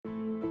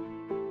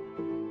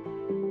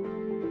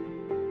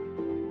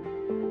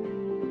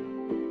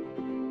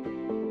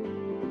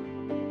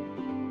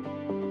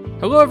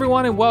Hello,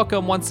 everyone, and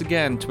welcome once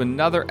again to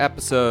another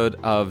episode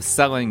of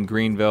Selling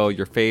Greenville,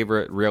 your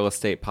favorite real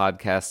estate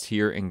podcast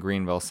here in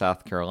Greenville,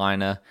 South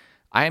Carolina.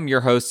 I am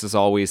your host, as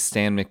always,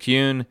 Stan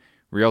McCune,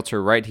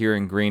 realtor right here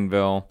in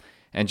Greenville.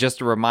 And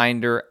just a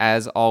reminder,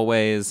 as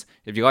always,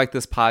 if you like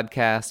this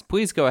podcast,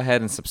 please go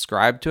ahead and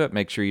subscribe to it.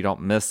 Make sure you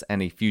don't miss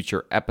any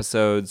future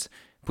episodes.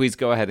 Please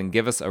go ahead and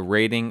give us a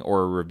rating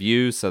or a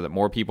review so that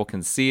more people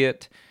can see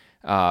it.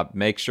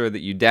 Make sure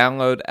that you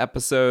download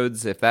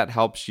episodes if that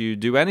helps you.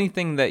 Do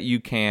anything that you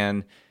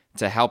can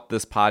to help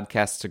this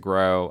podcast to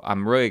grow.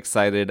 I'm really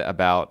excited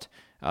about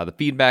the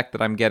feedback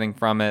that I'm getting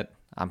from it.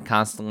 I'm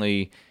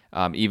constantly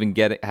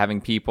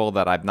having people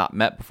that I've not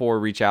met before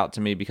reach out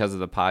to me because of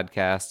the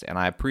podcast, and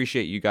I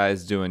appreciate you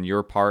guys doing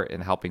your part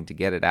in helping to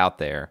get it out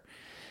there.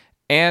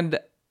 And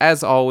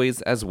as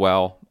always, as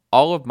well,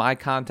 all of my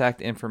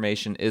contact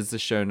information is in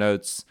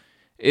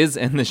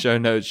the show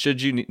notes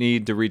should you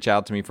need to reach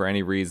out to me for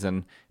any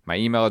reason. My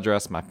email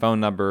address, my phone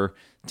number,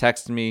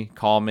 text me,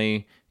 call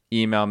me,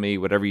 email me,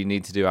 whatever you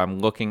need to do. I'm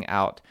looking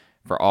out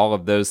for all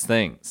of those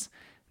things.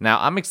 Now,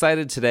 I'm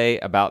excited today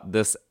about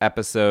this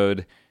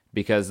episode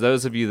because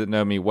those of you that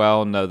know me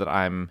well know that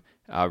I'm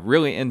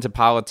really into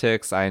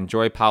politics. I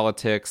enjoy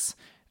politics.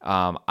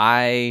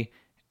 I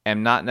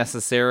am not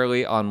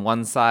necessarily on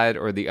one side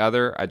or the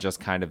other. I just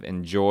kind of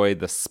enjoy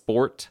the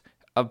sport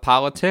of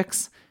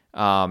politics.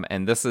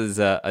 And this is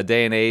a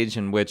day and age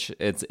in which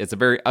it's a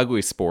very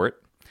ugly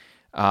sport.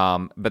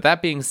 But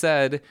that being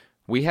said,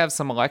 we have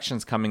some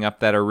elections coming up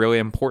that are really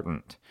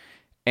important.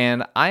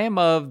 And I am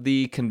of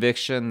the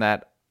conviction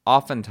that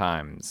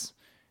oftentimes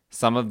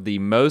some of the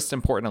most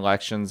important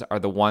elections are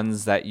the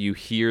ones that you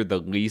hear the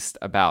least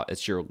about.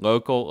 It's your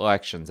local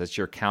elections. It's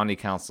your county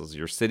councils,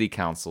 your city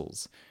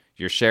councils,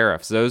 your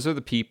sheriffs. Those are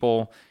the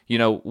people,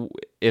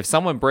 if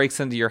someone breaks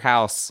into your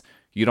house,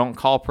 you don't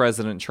call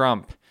President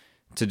Trump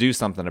to do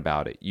something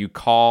about it. You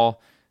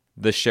call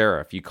the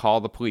sheriff, you call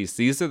the police.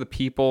 These are the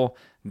people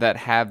that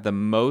have the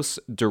most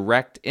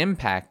direct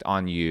impact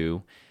on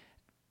you.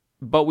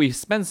 But we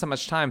spend so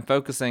much time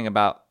focusing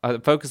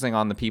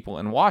on the people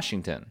in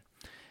Washington.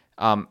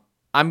 I'm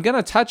going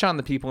to touch on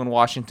the people in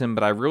Washington,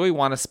 but I really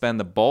want to spend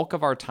the bulk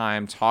of our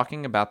time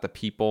talking about the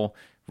people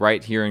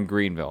right here in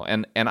Greenville.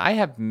 And I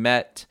have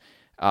met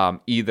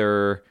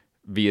either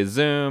via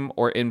Zoom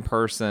or in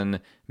person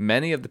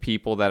many of the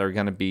people that are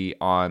going to be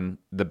on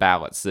the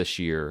ballots this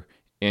year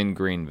in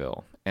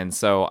Greenville. And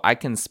so I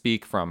can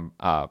speak from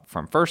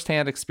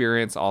firsthand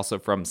experience, also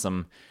from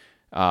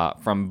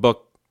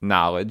book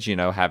knowledge,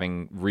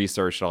 having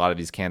researched a lot of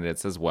these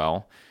candidates as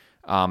well.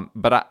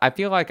 But I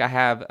feel like I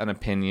have an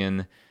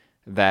opinion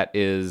that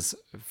is,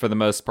 for the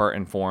most part,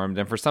 informed.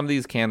 And for some of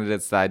these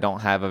candidates that I don't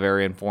have a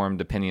very informed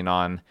opinion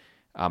on,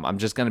 I'm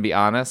just going to be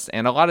honest.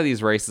 And a lot of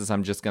these races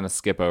I'm just going to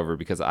skip over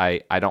because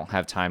I don't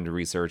have time to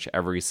research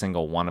every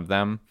single one of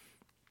them.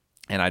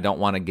 And I don't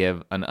want to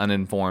give an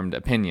uninformed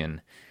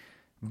opinion.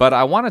 But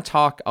I want to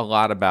talk a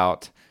lot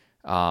about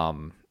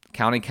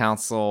county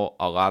council,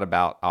 a lot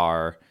about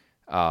our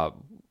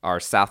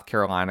South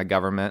Carolina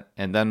government.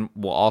 And then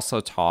we'll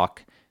also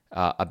talk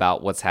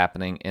about what's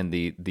happening in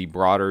the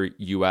broader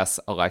U.S.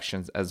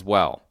 elections as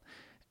well.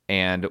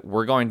 And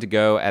we're going to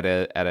go at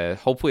a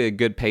hopefully a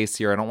good pace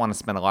here. I don't want to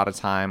spend a lot of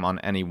time on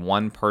any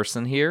one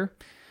person here.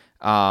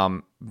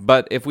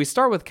 But if we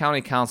start with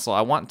county council,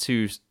 I want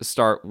to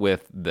start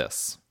with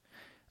this.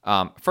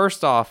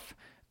 First off,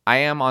 I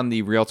am on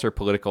the Realtor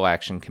Political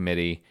Action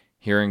Committee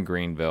here in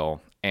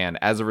Greenville. And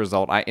as a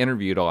result, I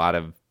interviewed a lot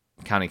of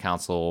county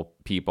council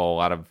people, a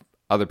lot of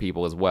other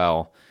people as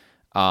well,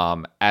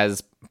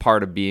 as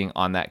part of being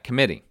on that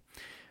committee.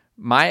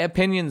 My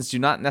opinions do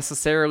not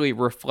necessarily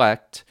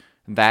reflect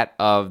that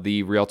of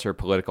the Realtor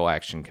Political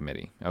Action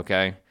Committee,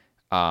 okay?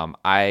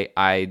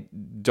 I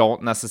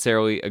don't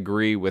necessarily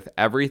agree with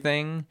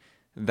everything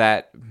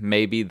that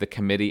maybe the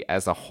committee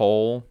as a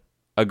whole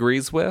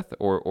agrees with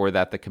or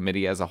that the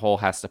committee as a whole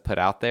has to put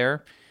out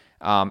there.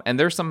 And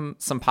there's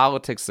some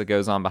politics that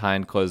goes on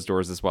behind closed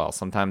doors as well.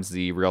 Sometimes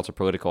the Realtor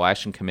Political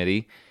Action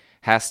Committee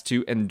has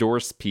to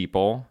endorse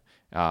people.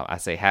 I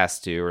say has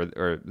to,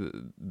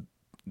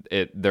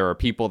 there are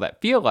people that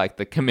feel like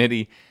the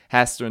committee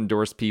has to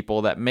endorse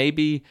people that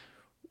maybe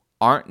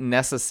aren't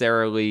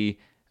necessarily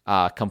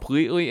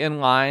completely in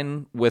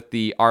line with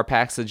the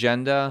RPAC's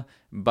agenda,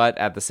 but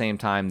at the same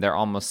time, they're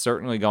almost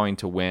certainly going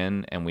to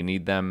win, and we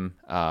need them,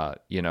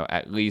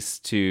 at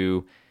least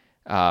to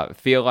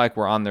feel like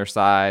we're on their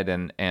side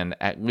and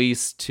at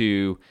least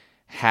to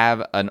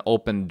have an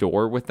open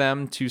door with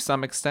them to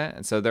some extent.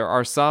 And so there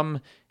are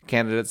some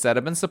candidates that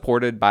have been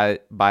supported by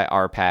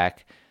RPAC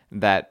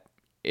that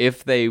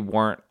if they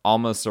weren't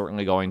almost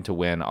certainly going to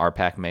win,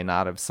 RPAC may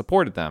not have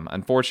supported them.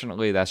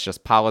 Unfortunately, that's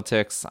just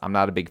politics. I'm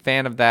not a big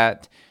fan of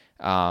that,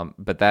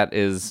 but that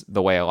is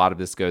the way a lot of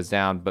this goes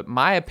down. But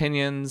my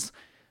opinions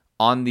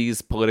on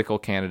these political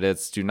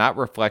candidates do not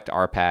reflect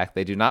RPAC.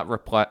 They do not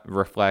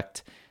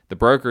reflect the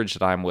brokerage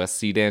that I'm with,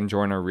 Sedan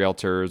Joyner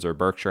Realtors or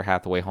Berkshire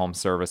Hathaway Home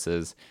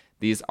Services.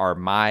 These are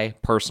my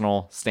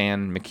personal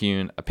Stan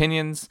McCune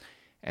opinions,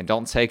 and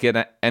don't take it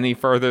any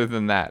further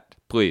than that,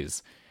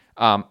 please.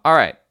 All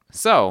right.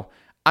 So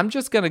I'm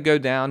just going to go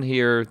down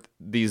here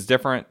these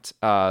different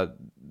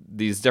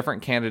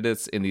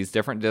candidates in these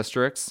different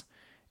districts,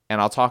 and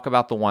I'll talk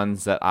about the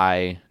ones that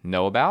I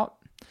know about,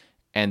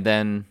 and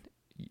then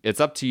it's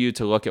up to you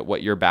to look at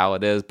what your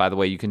ballot is. By the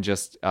way, you can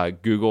just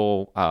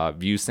Google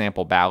view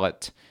sample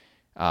ballot,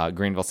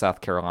 Greenville,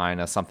 South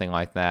Carolina, something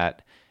like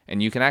that,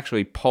 and you can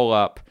actually pull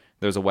up.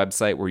 There's a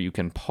website where you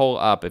can pull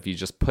up if you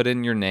just put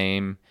in your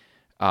name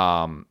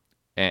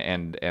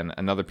and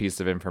another piece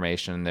of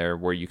information there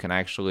where you can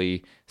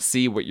actually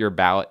see what your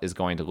ballot is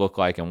going to look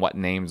like and what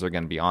names are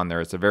going to be on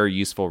there. It's a very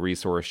useful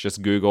resource.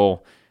 Just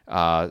Google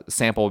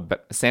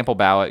sample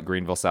ballot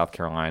Greenville, South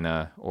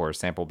Carolina, or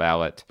sample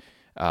ballot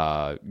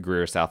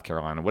Greer, South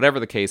Carolina, whatever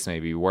the case may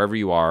be, wherever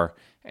you are,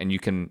 and you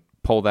can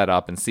pull that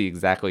up and see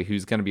exactly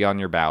who's going to be on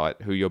your ballot,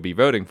 who you'll be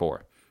voting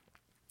for.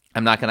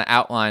 I'm not going to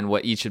outline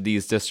what each of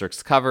these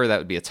districts cover. That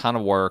would be a ton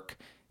of work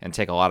and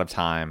take a lot of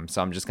time.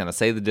 So I'm just going to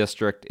say the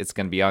district. It's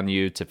going to be on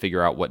you to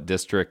figure out what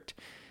district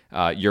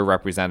you're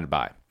represented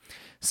by.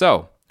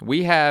 So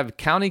we have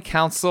County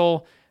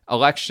Council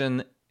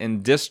election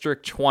in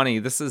District 20.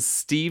 This is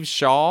Steve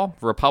Shaw,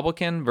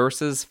 Republican,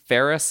 versus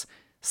Ferris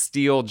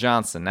Steele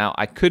Johnson. Now,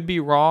 I could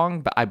be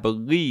wrong, but I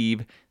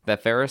believe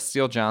that Ferris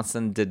Steele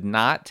Johnson did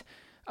not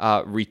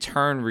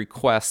return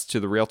requests to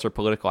the Realtor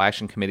Political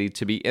Action Committee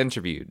to be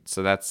interviewed.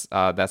 So that's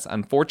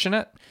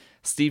unfortunate.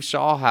 Steve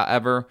Shaw,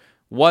 however,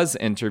 was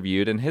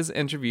interviewed, and his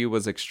interview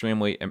was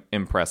extremely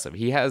impressive.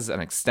 He has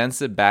an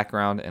extensive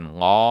background in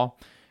law,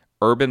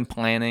 urban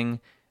planning,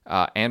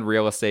 and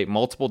real estate,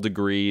 multiple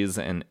degrees,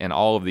 and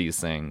all of these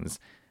things.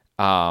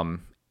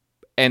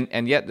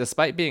 And yet,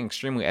 despite being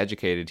extremely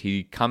educated,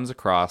 he comes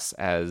across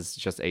as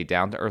just a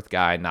down-to-earth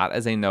guy, not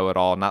as a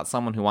know-it-all, not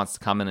someone who wants to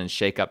come in and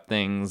shake up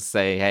things,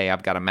 say, hey,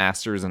 I've got a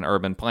master's in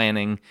urban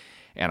planning,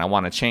 and I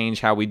want to change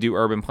how we do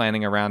urban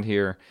planning around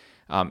here.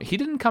 He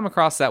didn't come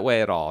across that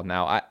way at all.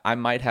 Now, I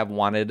might have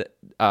wanted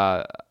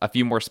a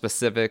few more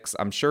specifics.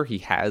 I'm sure he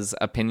has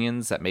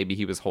opinions that maybe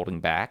he was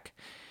holding back.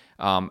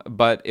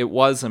 But it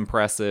was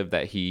impressive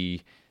that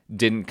he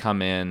didn't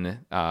come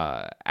in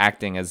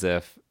acting as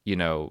if,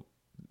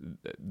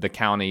 the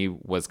county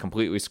was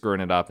completely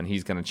screwing it up and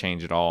he's going to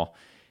change it all.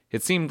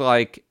 It seemed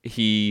like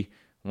he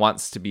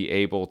wants to be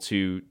able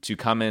to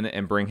come in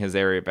and bring his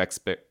area of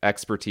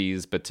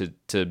expertise, but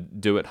to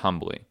do it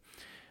humbly.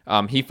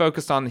 He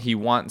focused on he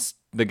wants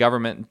the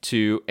government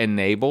to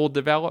enable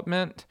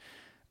development,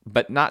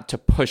 but not to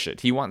push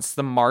it. He wants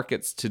the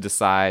markets to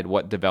decide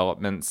what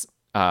developments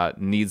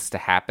needs to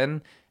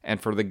happen, and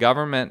for the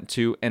government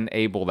to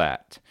enable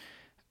that,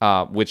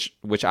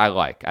 which I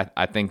like.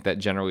 I think that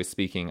generally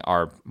speaking,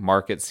 our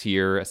markets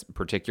here,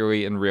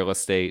 particularly in real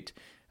estate,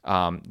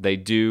 they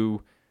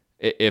do,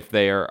 if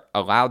they are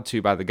allowed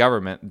to by the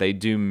government, they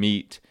do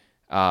meet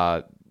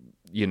the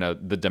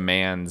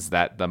demands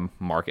that the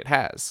market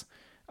has.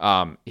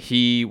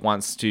 He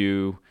wants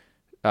to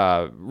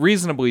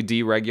reasonably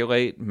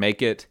deregulate,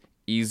 make it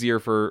easier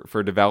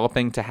for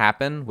developing to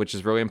happen, which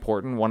is really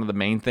important. One of the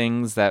main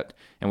things that,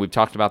 and we've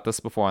talked about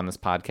this before on this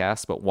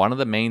podcast, but one of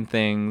the main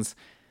things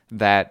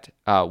that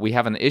we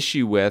have an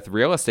issue with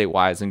real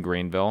estate-wise in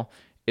Greenville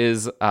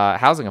is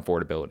housing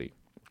affordability.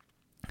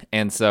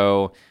 And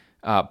so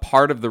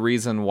part of the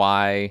reason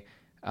why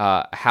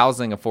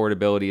housing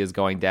affordability is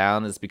going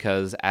down is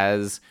because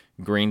as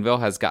Greenville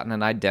has gotten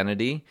an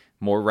identity,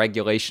 more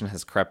regulation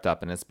has crept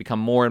up, and it's become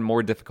more and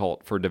more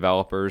difficult for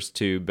developers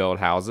to build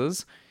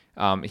houses.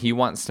 He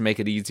wants to make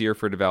it easier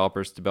for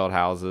developers to build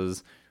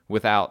houses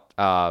without,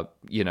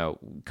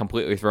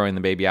 completely throwing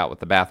the baby out with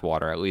the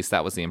bathwater. At least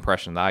that was the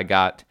impression that I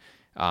got.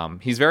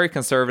 He's very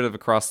conservative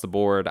across the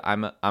board.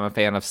 I'm a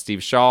fan of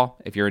Steve Shaw.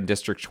 If you're in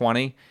District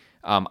 20,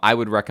 I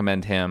would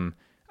recommend him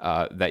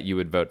that you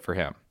would vote for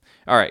him.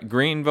 All right,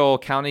 Greenville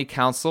County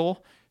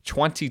Council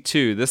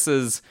 22. This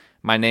is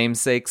my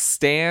namesake,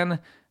 Stan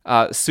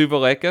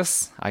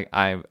Suvalakis.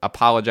 I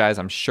apologize.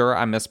 I'm sure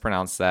I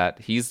mispronounced that.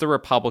 He's the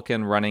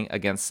Republican running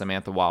against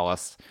Samantha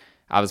Wallace.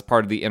 I was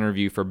part of the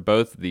interview for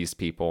both of these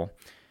people.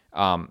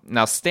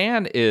 Now,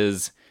 Stan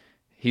is...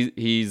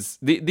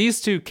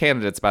 These two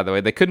candidates, by the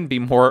way, they couldn't be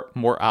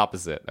more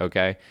opposite,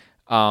 okay?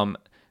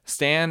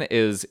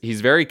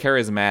 He's very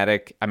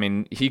charismatic. I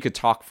mean, he could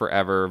talk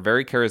forever.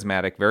 Very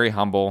charismatic, very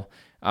humble.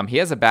 He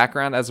has a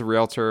background as a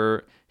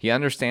realtor. He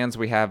understands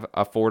we have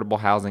affordable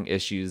housing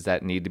issues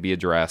that need to be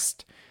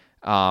addressed.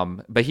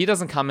 But he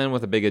doesn't come in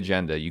with a big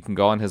agenda. You can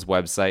go on his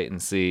website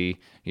and see,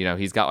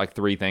 he's got like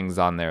 3 things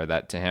on there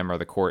that to him are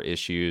the core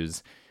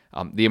issues.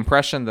 The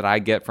impression that I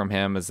get from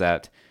him is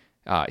that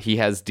he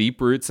has deep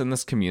roots in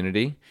this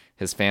community.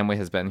 His family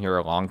has been here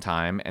a long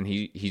time, and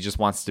he just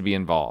wants to be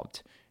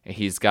involved.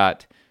 He's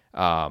got,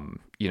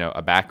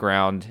 a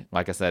background,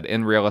 like I said,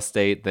 in real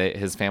estate.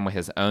 His family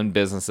has owned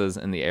businesses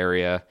in the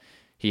area.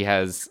 He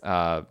has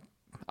a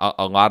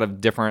lot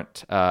of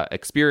different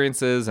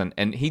experiences,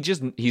 and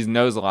he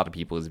knows a lot of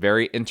people. He's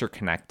very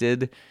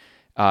interconnected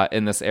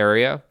in this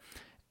area.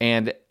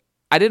 And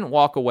I didn't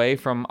walk away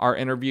from our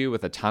interview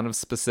with a ton of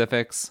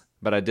specifics,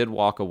 but I did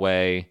walk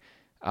away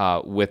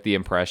with the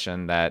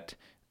impression that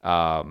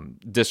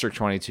District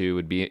 22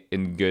 would be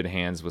in good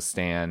hands with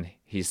Stan.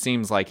 He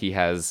seems like he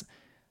has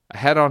a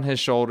head on his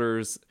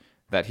shoulders,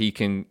 that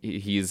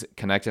he's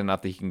connected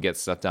enough that he can get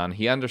stuff done.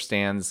 He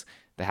understands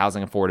the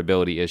housing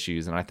affordability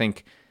issues. And I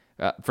think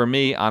for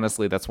me,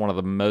 honestly, that's one of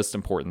the most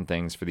important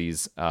things for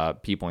these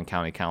people in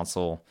county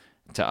council,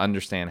 to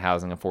understand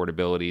housing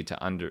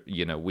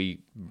affordability,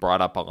 we brought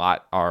up a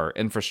lot our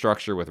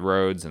infrastructure with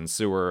roads and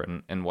sewer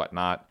and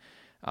whatnot.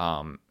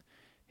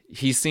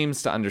 He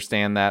seems to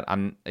understand that.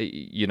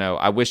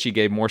 I wish he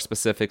gave more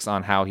specifics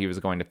on how he was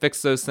going to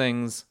fix those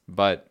things,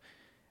 but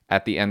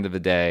at the end of the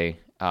day,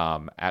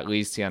 at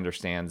least he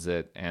understands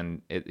it,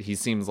 and he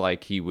seems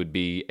like he would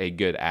be a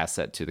good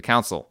asset to the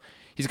council.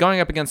 He's going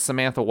up against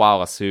Samantha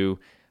Wallace, who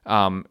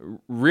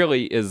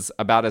really is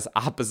about as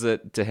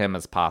opposite to him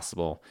as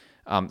possible.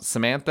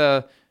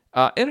 Samantha,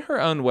 in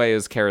her own way,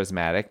 is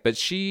charismatic, but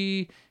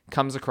she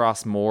comes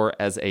across more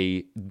as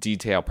a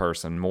detail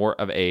person, more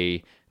of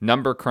a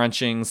number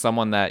crunching,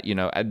 someone that,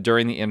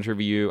 during the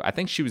interview, I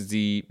think she was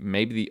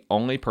maybe the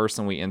only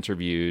person we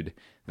interviewed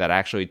that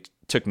actually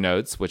took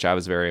notes, which I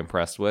was very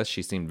impressed with.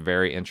 She seemed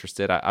very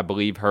interested. I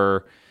believe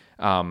her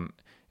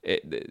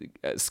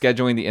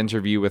scheduling the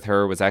interview with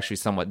her was actually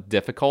somewhat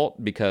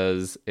difficult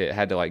because it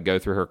had to go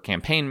through her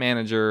campaign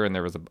manager, and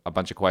there was a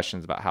bunch of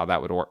questions about how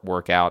that would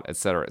work out, et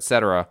cetera, if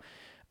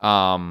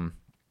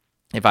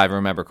I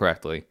remember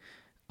correctly.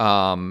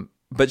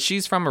 But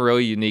she's from a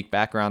really unique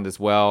background as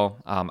well.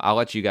 I'll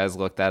let you guys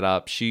look that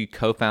up. She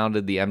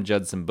co-founded the M.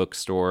 Judson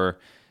Bookstore,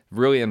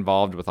 really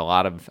involved with a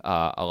lot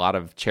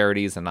of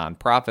charities and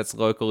nonprofits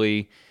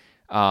locally.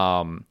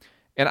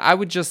 And I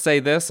would just say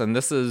this, and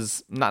this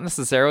is not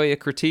necessarily a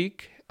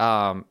critique,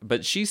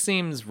 but she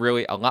seems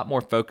really a lot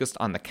more focused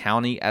on the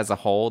county as a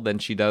whole than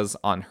she does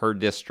on her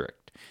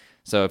district.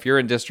 So if you're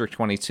in District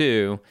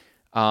 22,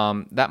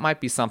 that might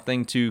be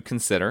something to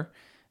consider.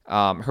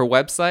 Her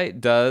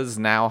website does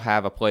now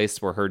have a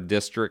place where her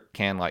district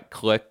can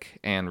click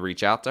and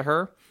reach out to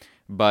her.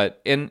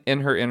 But in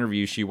her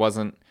interview, she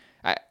wasn't.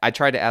 I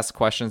tried to ask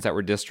questions that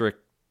were district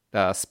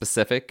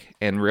specific,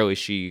 and really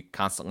she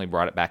constantly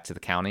brought it back to the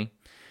county.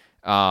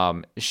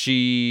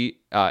 She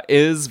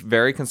is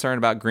very concerned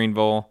about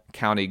Greenville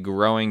County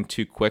growing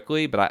too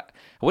quickly, but I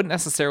wouldn't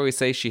necessarily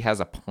say she has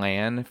a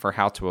plan for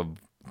how to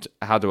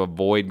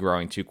avoid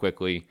growing too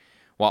quickly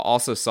while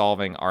also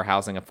solving our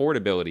housing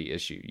affordability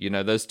issue.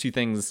 Those two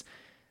things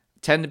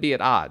tend to be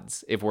at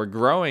odds. If we're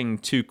growing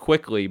too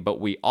quickly,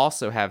 but we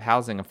also have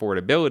housing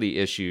affordability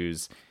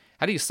issues,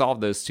 how do you solve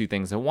those two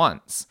things at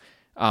once?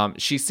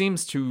 She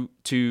seems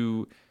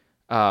to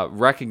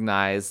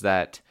recognize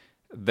that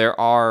there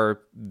are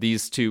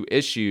these two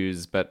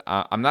issues, but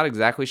I'm not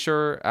exactly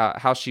sure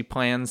how she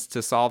plans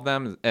to solve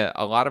them.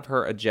 A lot of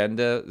her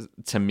agenda,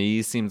 to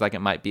me, seems like it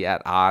might be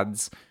at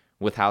odds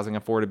with housing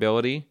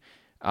affordability.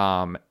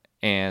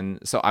 And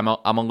so I'm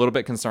a little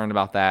bit concerned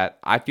about that.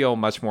 I feel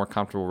much more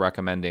comfortable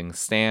recommending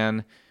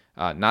Stan,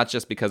 not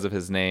just because of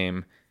his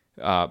name,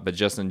 but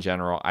just in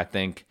general. I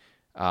think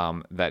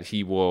that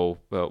he will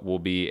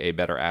be a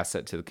better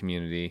asset to the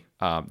community.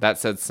 That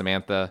said,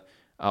 Samantha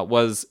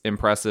was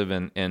impressive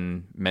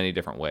in many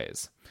different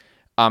ways.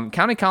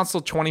 County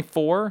Council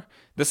 24.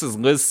 This is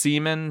Liz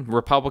Seaman,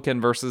 Republican,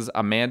 versus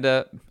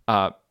Amanda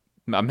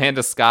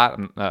Scott.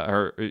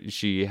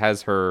 She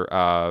has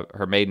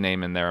her maiden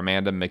name in there,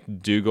 Amanda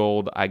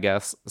McDougald, I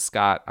guess.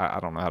 Scott.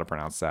 I don't know how to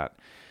pronounce that.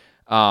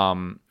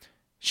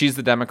 She's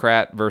the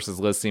Democrat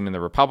versus Liz Seaman,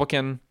 the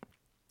Republican.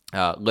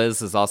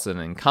 Liz is also an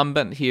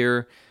incumbent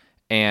here.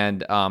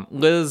 And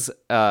Liz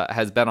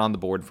has been on the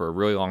board for a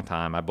really long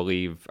time, I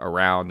believe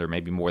around or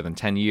maybe more than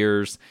 10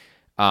 years.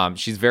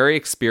 She's very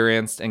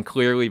experienced and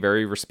clearly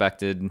very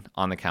respected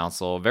on the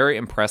council. Very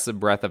impressive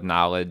breadth of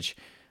knowledge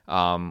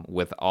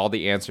with all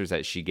the answers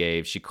that she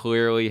gave. She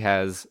clearly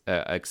has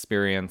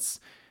experience.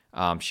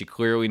 She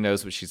clearly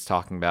knows what she's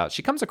talking about.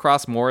 She comes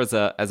across more as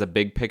a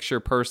big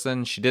picture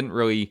person. She didn't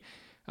really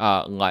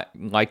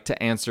like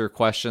to answer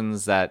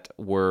questions that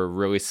were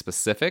really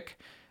specific.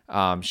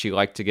 She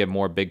liked to give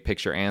more big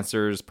picture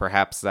answers.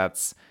 Perhaps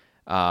that's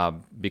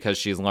because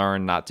she's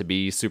learned not to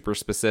be super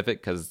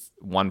specific, because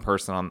one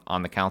person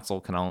on the council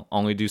can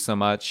only do so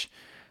much.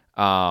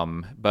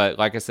 But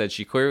like I said,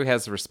 she clearly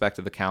has the respect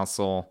of the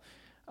council.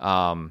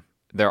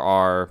 There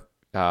are,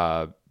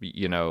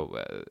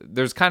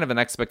 there's kind of an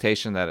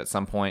expectation that at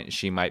some point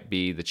she might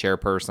be the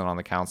chairperson on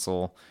the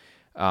council.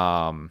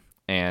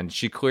 And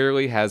she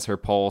clearly has her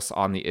pulse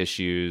on the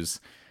issues,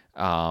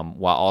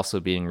 while also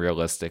being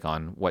realistic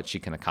on what she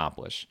can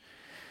accomplish.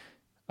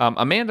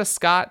 Amanda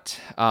Scott,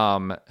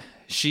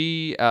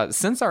 she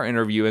since our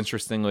interview,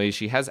 interestingly,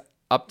 she has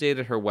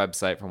updated her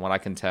website, from what I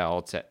can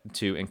tell,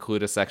 to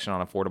include a section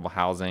on affordable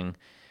housing.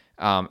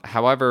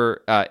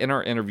 However, in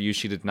our interview,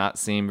 she did not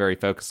seem very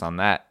focused on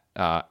that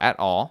at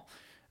all.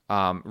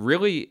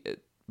 Really,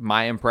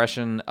 my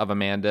impression of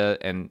Amanda,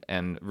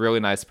 and really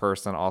nice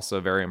person, also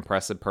a very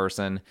impressive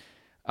person.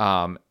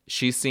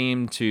 She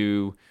seemed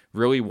to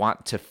really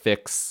want to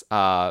fix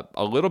a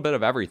little bit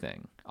of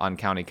everything on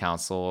county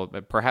council,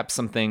 perhaps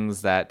some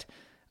things that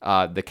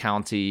the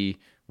county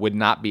would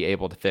not be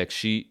able to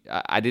fix.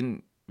 I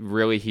didn't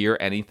really hear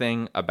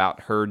anything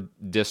about her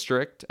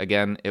district.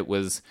 Again, it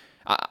was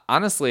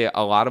honestly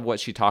a lot of what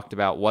she talked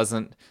about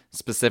wasn't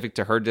specific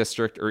to her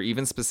district or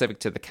even specific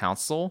to the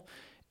council.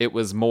 It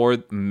was more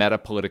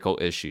meta-political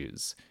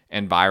issues,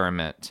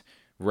 environment,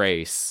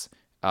 race,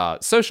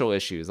 social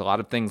issues, a lot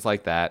of things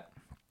like that.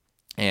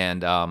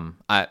 And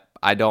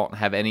I don't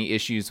have any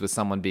issues with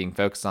someone being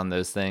focused on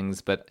those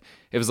things, but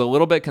it was a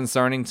little bit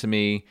concerning to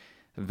me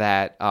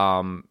that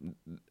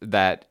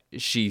that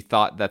she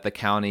thought that the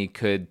county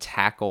could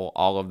tackle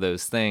all of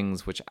those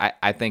things, which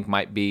I think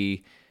might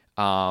be,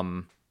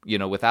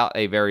 without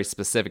a very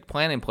specific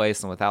plan in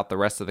place and without the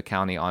rest of the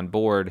county on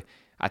board,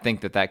 I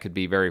think that could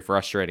be very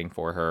frustrating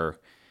for her.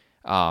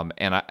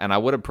 And I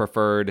would have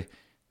preferred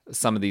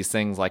some of these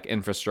things like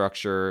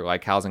infrastructure,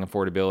 like housing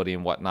affordability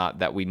and whatnot,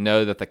 that we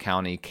know that the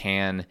county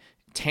can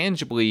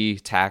tangibly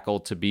tackle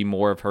to be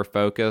more of her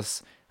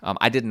focus.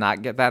 I did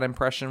not get that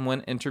impression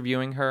when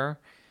interviewing her.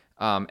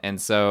 And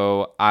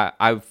so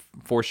I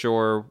for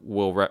sure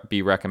will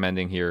be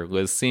recommending here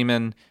Liz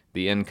Seaman,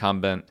 the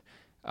incumbent,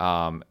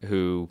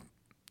 who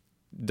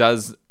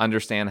does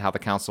understand how the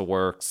council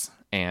works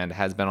and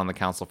has been on the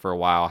council for a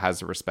while, has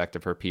the respect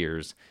of her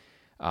peers.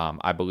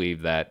 I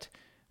believe that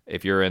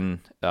if you're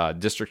in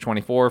District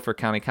 24 for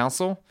County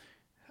Council,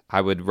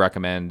 I would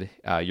recommend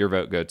your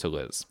vote go to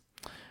Liz.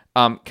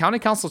 County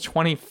Council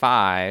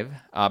 25,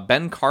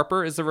 Ben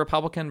Carper is the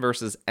Republican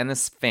versus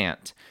Ennis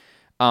Fant.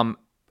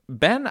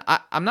 Ben,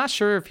 I'm not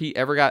sure if he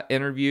ever got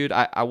interviewed.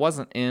 I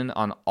wasn't in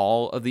on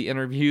all of the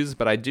interviews,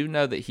 but I do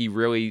know that he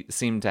really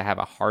seemed to have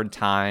a hard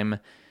time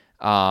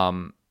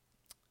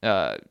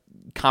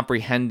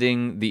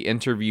comprehending the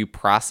interview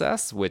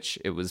process, which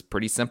it was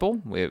pretty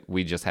simple.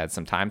 We just had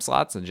some time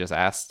slots and just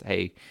asked,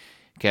 hey,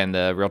 can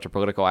the Realtor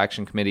Political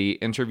Action Committee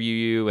interview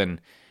you?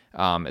 And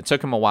it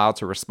took him a while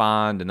to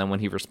respond. And then when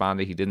he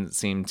responded, he didn't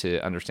seem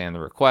to understand the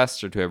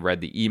request or to have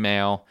read the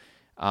email.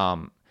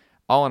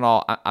 All in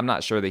all, I'm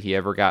not sure that he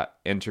ever got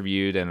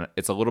interviewed. And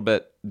it's a little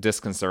bit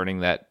disconcerting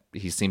that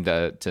he seemed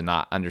to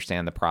not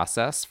understand the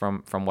process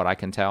from what I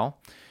can tell.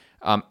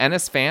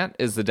 Ennis Fant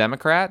is the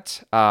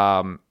Democrat,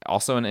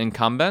 also an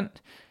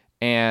incumbent,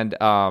 and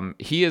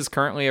he is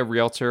currently a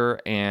realtor,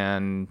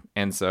 and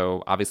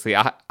so obviously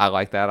I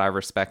like that, I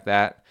respect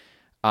that,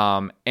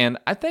 and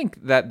I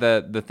think that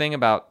the thing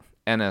about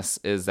Ennis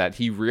is that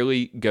he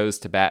really goes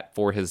to bat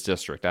for his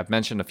district. I've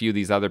mentioned a few of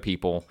these other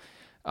people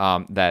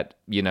that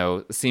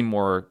seem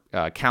more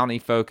county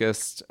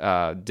focused,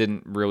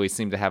 didn't really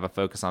seem to have a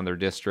focus on their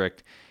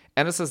district.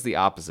 Ennis is the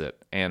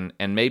opposite, and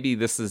maybe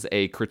this is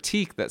a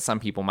critique that some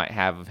people might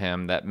have of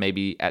him, that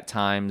maybe at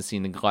times he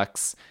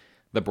neglects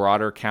the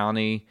broader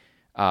county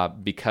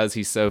because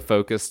he's so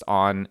focused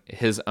on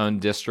his own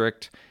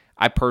district.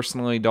 I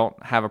personally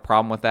don't have a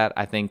problem with that.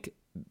 I think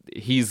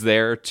he's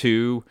there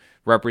to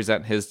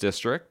represent his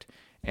district,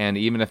 and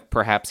even if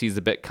perhaps he's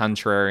a bit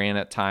contrarian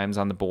at times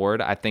on the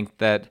board, I think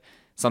that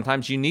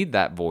sometimes you need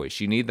that voice.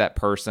 You need that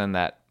person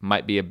that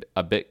might be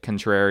a bit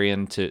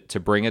contrarian to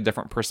bring a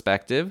different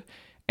perspective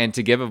and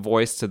to give a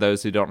voice to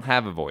those who don't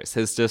have a voice.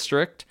 His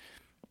district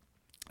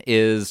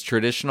is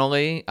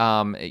traditionally,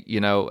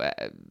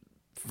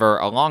 for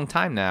a long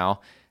time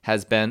now,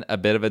 has been a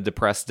bit of a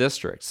depressed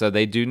district. So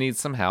they do need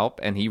some help,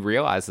 and he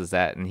realizes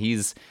that, and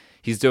he's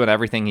doing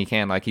everything he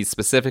can. Like he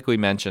specifically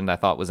mentioned, I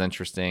thought was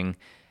interesting,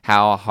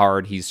 how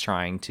hard he's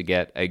trying to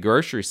get a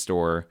grocery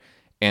store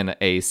in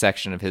a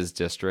section of his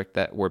district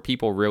where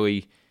people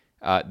really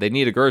they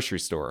need a grocery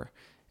store.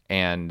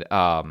 And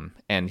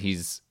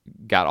he's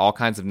got all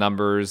kinds of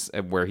numbers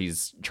where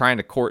he's trying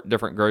to court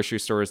different grocery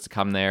stores to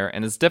come there,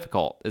 and it's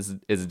difficult.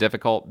 It's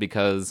difficult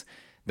because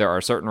there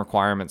are certain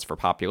requirements for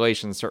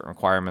population, certain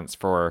requirements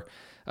for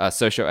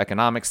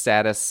socioeconomic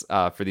status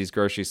for these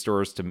grocery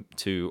stores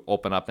to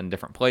open up in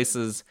different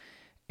places,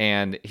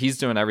 and he's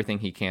doing everything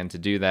he can to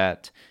do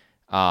that.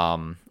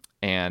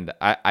 And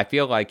I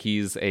feel like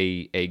he's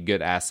a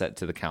good asset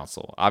to the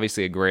council.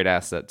 Obviously, a great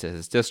asset to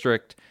his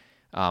district.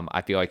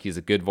 I feel like he's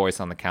a good voice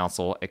on the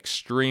council,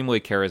 extremely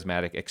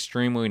charismatic,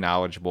 extremely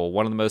knowledgeable,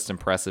 one of the most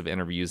impressive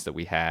interviews that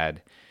we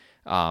had.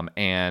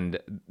 And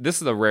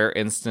this is a rare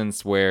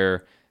instance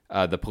where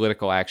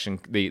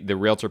the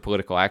Realtor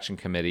Political Action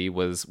Committee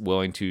was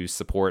willing to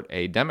support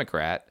a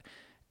Democrat.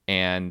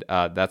 And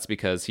that's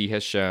because he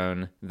has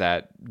shown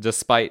that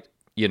despite,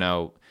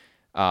 a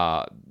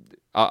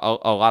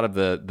lot of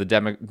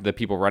the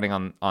people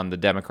running on the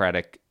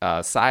Democratic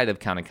side of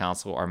county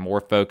council are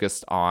more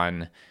focused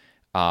on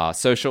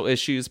social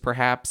issues,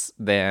 perhaps,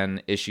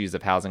 than issues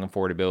of housing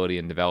affordability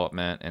and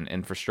development and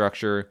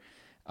infrastructure.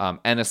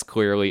 Ennis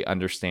clearly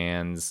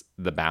understands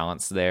the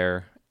balance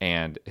there,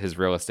 and his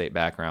real estate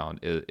background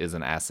is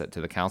an asset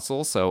to the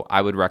council. So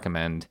I would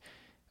recommend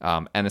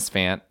Ennis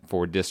Fant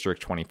for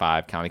District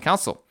 25 County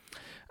Council.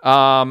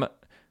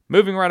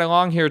 Moving right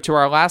along here to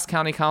our last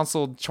County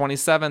Council,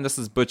 27. This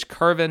is Butch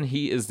Kervin.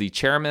 He is the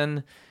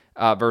chairman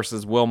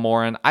versus Will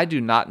Morin. I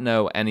do not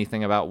know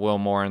anything about Will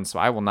Morin, so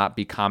I will not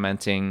be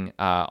commenting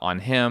on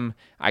him.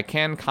 I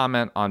can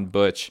comment on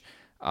Butch.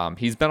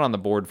 He's been on the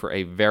board for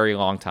a very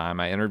long time.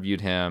 I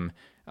interviewed him.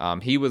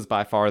 He was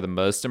by far the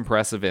most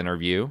impressive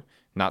interview.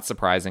 Not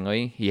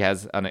surprisingly, he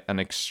has an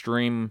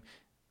extreme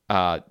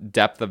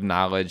depth of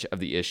knowledge of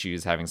the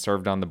issues, having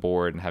served on the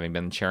board and having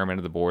been chairman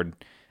of the board,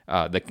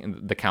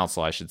 the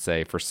council, I should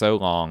say, for so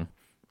long.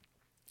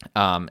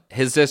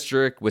 His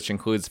district, which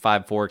includes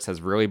Five Forks,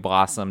 has really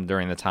blossomed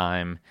during the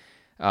time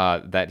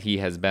that he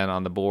has been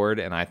on the board,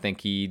 and I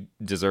think he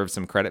deserves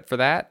some credit for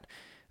that.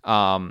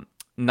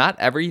 Not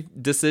every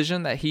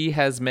decision that he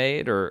has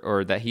made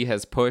or that he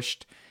has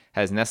pushed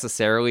has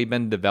necessarily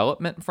been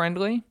development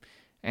friendly.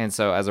 And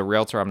so as a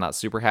realtor, I'm not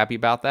super happy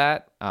about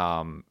that.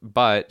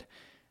 But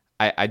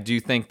I do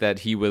think that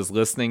he was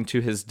listening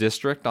to his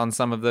district on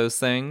some of those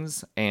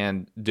things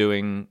and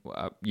doing,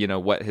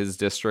 what his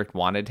district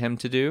wanted him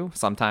to do.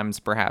 Sometimes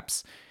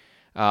perhaps,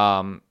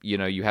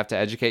 you have to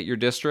educate your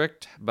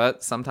district,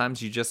 but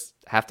sometimes you just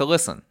have to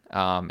listen.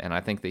 And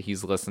I think that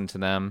he's listened to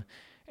them,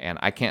 and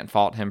I can't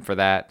fault him for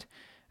that.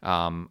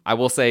 I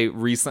will say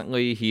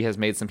recently he has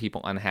made some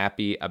people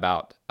unhappy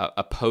about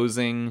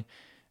opposing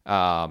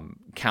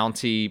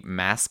county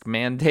mask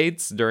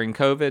mandates during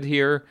COVID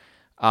here.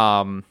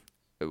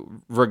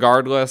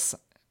 Regardless,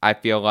 I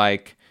feel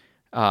like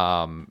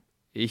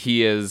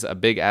he is a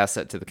big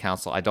asset to the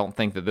council. I don't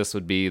think that this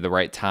would be the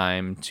right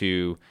time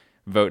to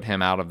vote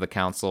him out of the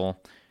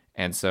council.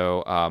 And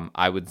so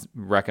I would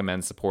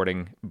recommend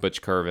supporting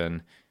Butch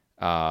Kirven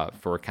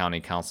for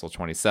County Council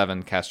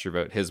 27. Cast your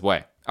vote his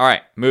way. All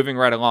right, moving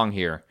right along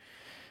here.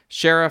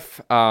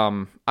 Sheriff,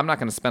 I'm not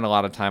going to spend a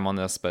lot of time on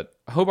this, but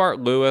Hobart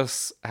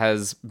Lewis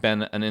has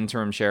been an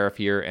interim sheriff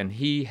here, and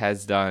he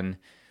has done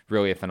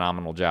really a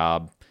phenomenal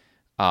job.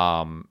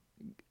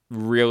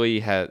 Really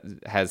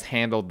has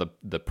handled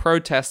the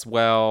protests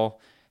well,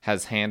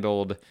 has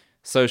handled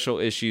social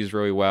issues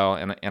really well,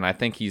 and I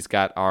think he's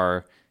got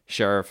our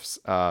sheriff's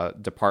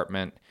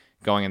department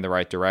going in the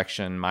right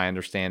direction. My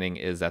understanding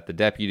is that the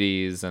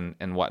deputies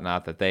and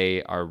whatnot, that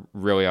they are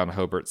really on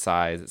Hobart's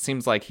side. It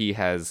seems like he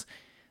has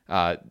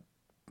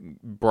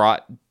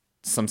brought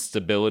some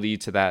stability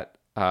to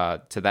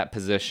that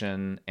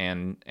position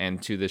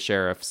and to the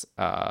sheriffs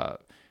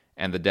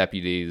and the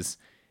deputies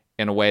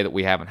in a way that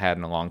we haven't had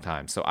in a long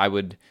time. So I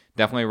would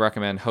definitely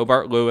recommend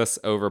Hobart Lewis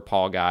over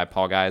Paul Guy.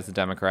 Paul Guy is a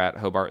Democrat.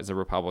 Hobart is a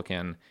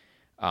Republican.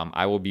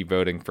 I will be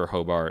voting for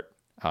Hobart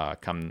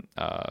come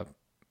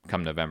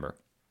November.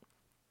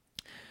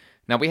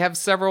 Now, we have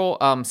several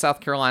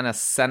South Carolina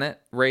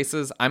Senate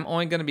races. I'm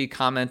only going to be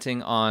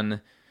commenting on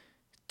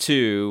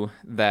two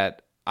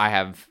that I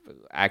have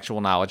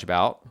actual knowledge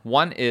about.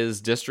 One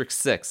is District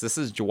 6. This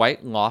is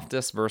Dwight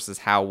Loftus versus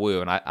Hal Wu,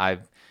 and I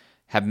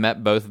have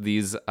met both of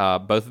these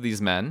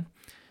men.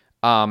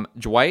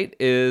 Dwight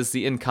is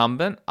the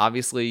incumbent.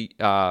 Obviously,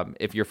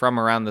 if you're from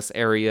around this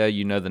area,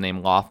 you know the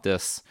name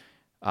Loftus.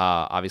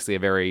 Obviously, a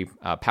very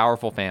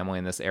powerful family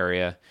in this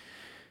area.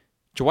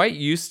 Dwight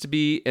used to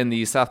be in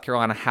the South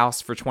Carolina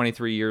House for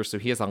 23 years, so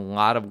he has a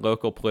lot of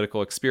local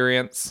political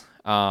experience.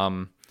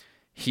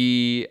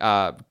 He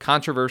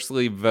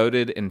controversially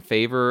voted in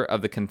favor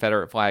of the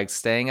Confederate flag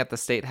staying at the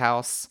State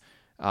House.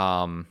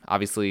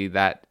 Obviously,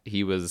 that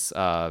he was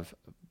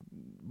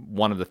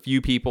one of the few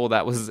people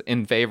that was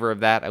in favor of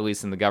that, at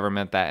least in the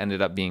government. That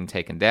ended up being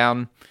taken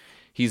down.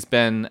 He's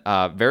been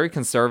very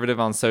conservative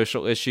on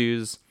social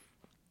issues,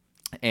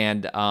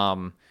 and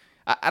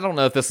I don't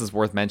know if this is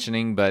worth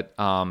mentioning, but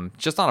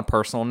just on a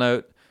personal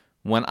note,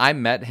 when I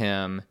met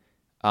him,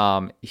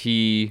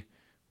 he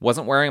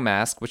wasn't wearing a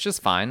mask, which is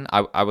fine.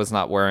 I was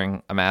not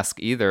wearing a mask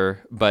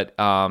either, but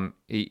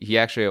he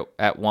actually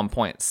at one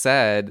point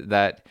said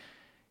that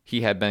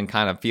he had been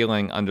kind of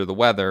feeling under the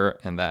weather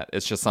and that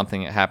it's just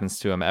something that happens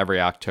to him every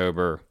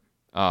October,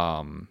 due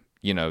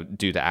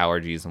to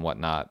allergies and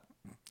whatnot.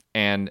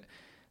 And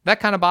that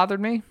kind of bothered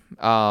me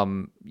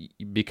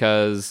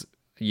because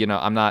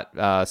I'm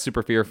not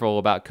super fearful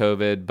about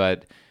COVID,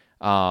 but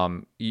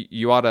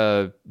you ought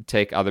to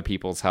take other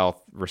people's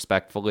health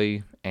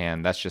respectfully,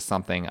 and that's just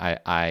something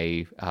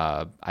I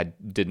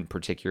didn't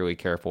particularly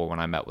care for when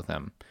I met with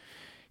him.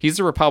 He's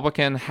a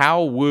Republican.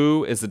 Hal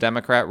Wu is a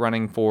Democrat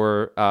running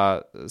for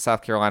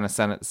South Carolina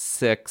Senate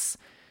 6,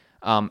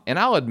 and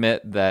I'll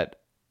admit that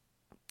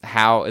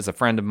Hal is a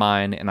friend of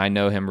mine, and I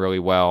know him really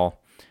well.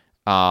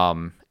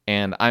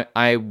 And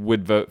I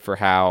would vote for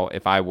Hal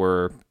if I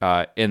were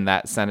in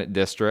that Senate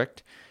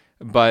district.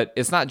 But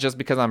it's not just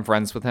because I'm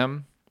friends with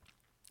him.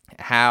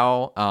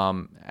 Hal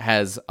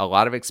has a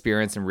lot of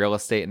experience in real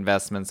estate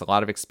investments, a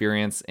lot of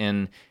experience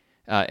in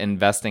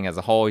investing as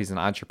a whole. He's an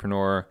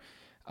entrepreneur.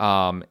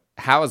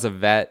 Hal is a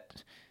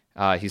vet.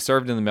 He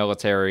served in the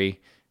military.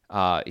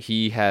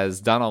 He has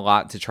done a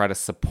lot to try to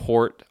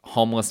support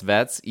homeless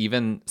vets,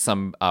 even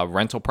some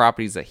rental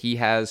properties that he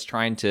has,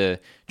 trying to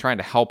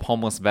help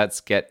homeless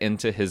vets get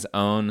into his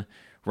own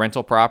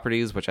rental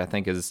properties, which I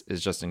think is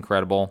just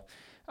incredible.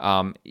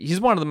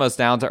 He's one of the most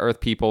down-to-earth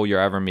people you'll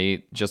ever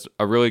meet, just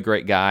a really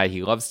great guy.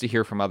 He loves to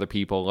hear from other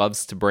people,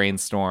 loves to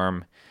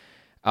brainstorm.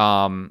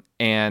 And,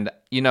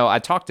 I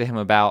talked to him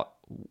about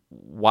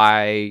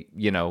why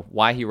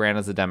he ran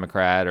as a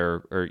Democrat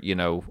or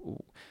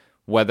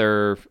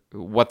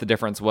what the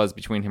difference was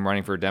between him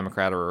running for a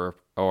Democrat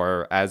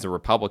or as a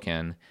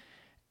Republican.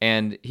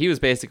 And he was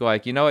basically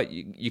like, you know what,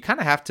 you kind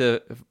of have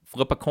to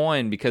flip a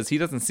coin, because he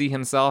doesn't see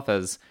himself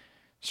as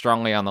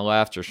strongly on the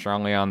left or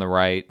strongly on the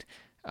right.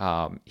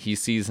 He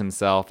sees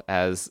himself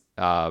as,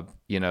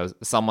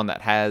 someone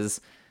that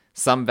has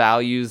some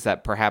values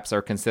that perhaps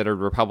are considered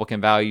Republican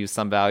values,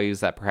 some values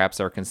that perhaps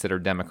are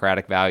considered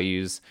Democratic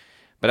values.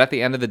 But at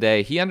the end of the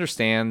day, he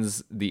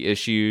understands the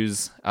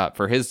issues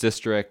for his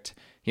district.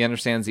 He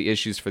understands the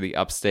issues for the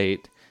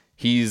upstate.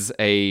 He's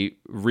a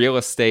real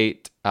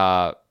estate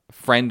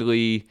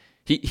friendly.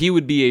 He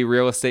would be a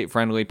real estate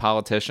friendly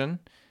politician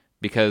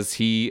because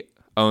he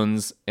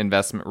owns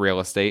investment real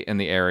estate in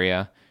the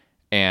area.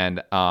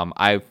 And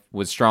I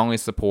would strongly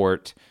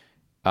support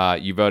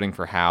you voting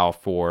for Howe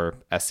for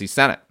SC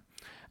Senate.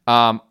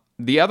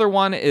 The other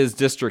one is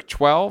District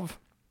 12.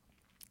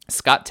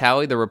 Scott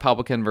Talley, the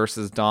Republican,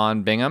 versus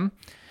Dawn Bingham.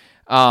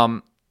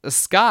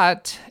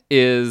 Scott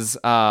is,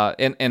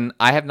 and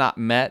I have not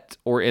met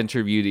or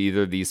interviewed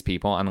either of these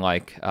people,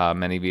 unlike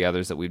many of the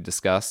others that we've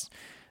discussed.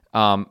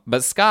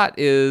 But Scott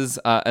is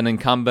an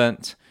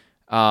incumbent.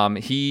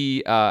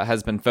 He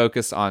has been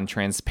focused on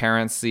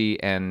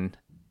transparency and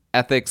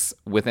ethics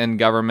within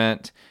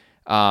government.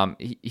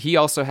 He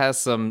also has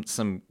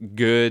some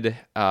good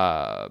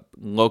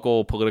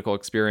local political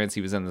experience.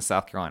 He was in the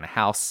South Carolina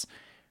House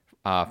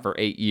for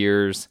 8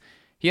 years.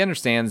 He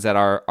understands that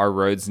our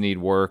roads need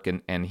work,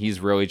 and he's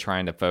really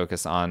trying to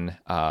focus on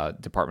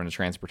Department of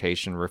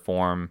Transportation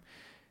reform.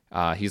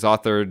 He's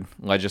authored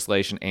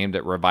legislation aimed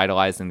at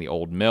revitalizing the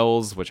old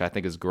mills, which I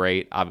think is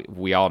great.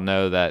 We all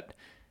know that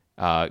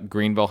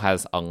Greenville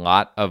has a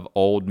lot of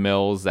old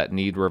mills that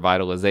need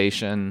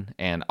revitalization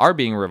and are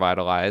being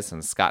revitalized,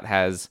 and Scott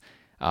has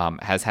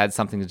had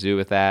something to do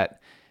with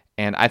that.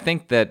 And I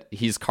think that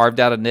he's carved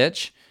out a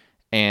niche,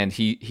 and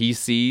he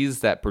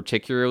sees that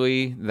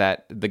particularly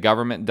that the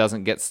government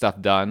doesn't get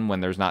stuff done when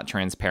there's not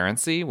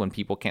transparency, when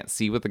people can't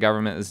see what the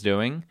government is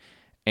doing.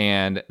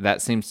 And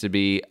that seems to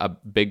be a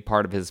big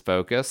part of his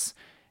focus.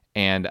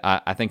 And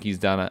I think he's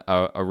done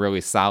a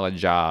really solid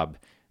job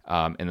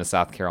in the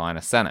South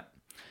Carolina Senate.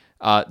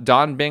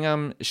 Dawn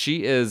Bingham,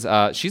 she's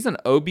an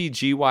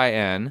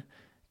OBGYN,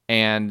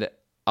 and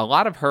a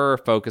lot of her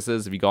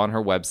focuses, if you go on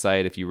her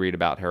website, if you read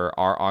about her,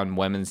 are on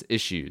women's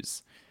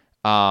issues.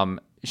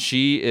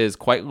 She is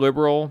quite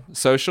liberal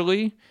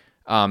socially,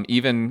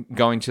 even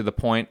going to the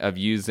point of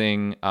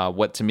using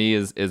what to me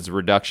is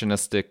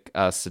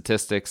reductionistic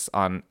statistics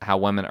on how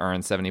women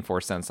earn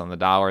 74 cents on the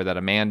dollar that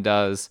a man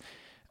does.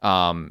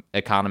 Most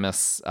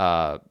economists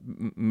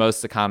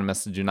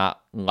do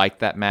not like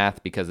that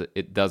math because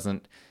it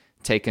doesn't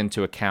take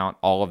into account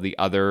all of the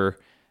other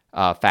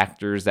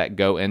factors that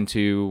go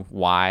into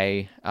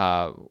why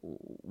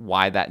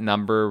that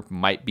number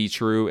might be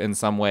true in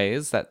some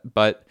ways.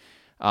 But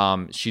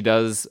she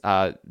does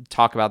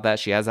talk about that.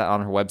 She has that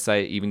on her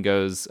website, even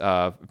goes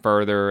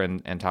further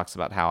and talks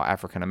about how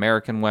African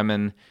American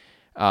women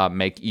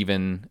make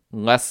even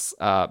less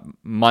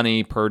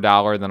money per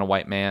dollar than a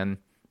white man.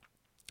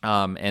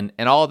 And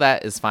all of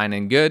that is fine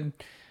and good.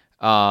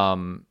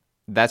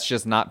 That's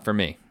just not for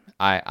me.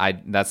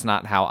 That's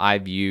not how I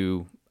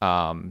view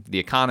the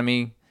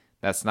economy.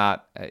 That's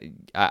not.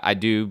 I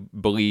do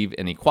believe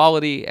in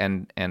equality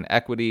and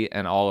equity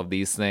and all of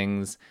these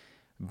things,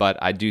 but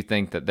I do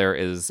think that there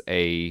is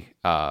a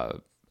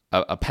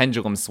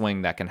pendulum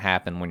swing that can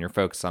happen when you're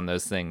focused on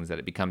those things, that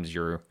it becomes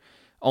your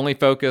only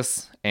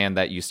focus, and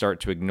that you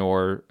start to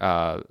ignore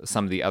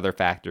some of the other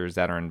factors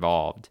that are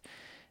involved.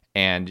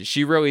 And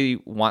she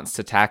really wants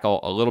to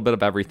tackle a little bit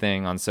of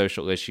everything on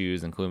social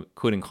issues,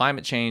 including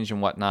climate change and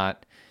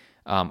whatnot.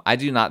 I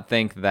do not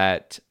think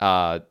that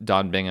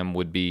Dawn Bingham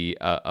would be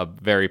a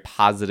very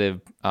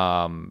positive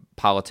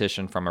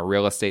politician from a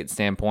real estate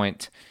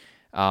standpoint,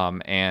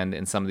 and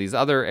in some of these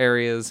other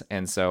areas.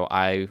 And so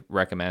I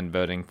recommend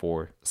voting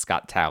for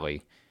Scott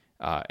Talley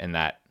in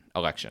that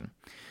election.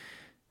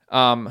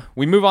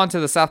 We move on to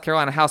the South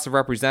Carolina House of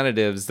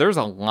Representatives. There's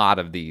a lot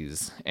of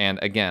these. And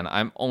again,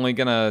 I'm only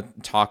going to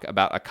talk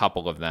about a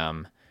couple of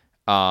them.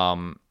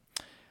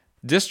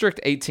 District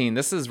 18,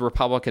 this is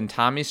Republican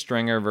Tommy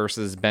Stringer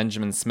versus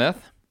Benjamin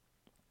Smith.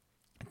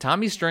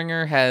 Tommy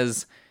Stringer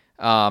has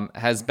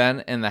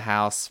been in the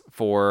House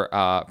for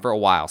a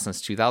while,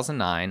 since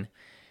 2009,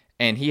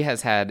 and he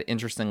has had,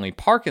 interestingly,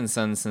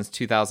 Parkinson's since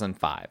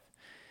 2005.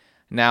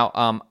 Now,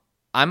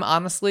 I'm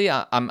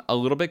a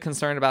little bit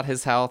concerned about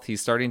his health.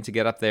 He's starting to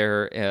get up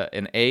there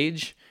in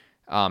age.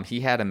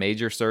 He had a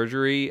major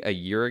surgery a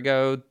year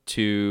ago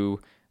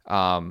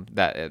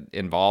that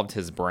involved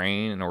his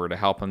brain in order to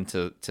help him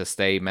to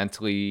stay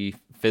mentally,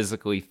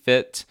 physically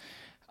fit.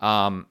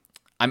 I'm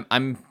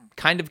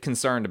kind of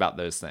concerned about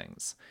those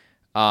things.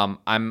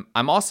 I'm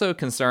also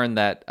concerned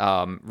that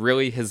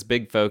really his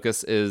big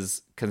focus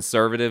is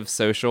conservative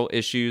social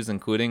issues,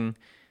 including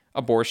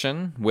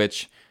abortion,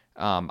 which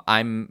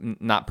I'm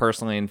not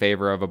personally in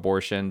favor of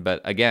abortion.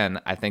 But again,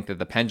 I think that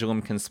the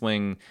pendulum can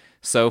swing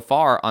so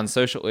far on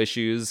social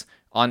issues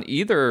on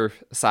either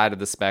side of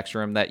the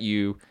spectrum that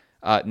you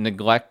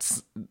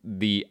neglects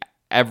the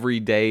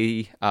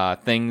everyday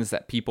things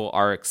that people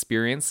are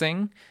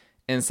experiencing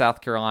in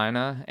South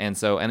Carolina. And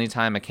so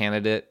anytime a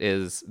candidate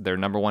is their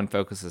number one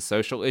focus is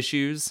social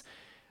issues,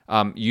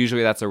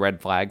 usually that's a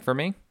red flag for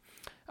me.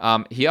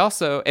 He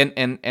also,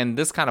 and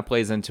this kind of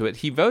plays into it,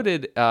 he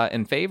voted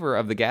in favor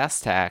of the gas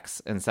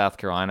tax in South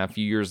Carolina a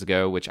few years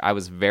ago, which I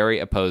was very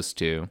opposed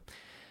to.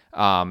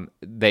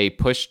 They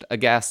pushed a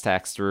gas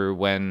tax through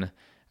when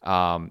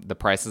the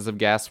prices of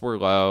gas were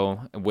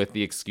low, with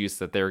the excuse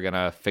that they were going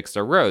to fix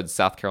our roads.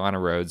 South Carolina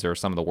roads are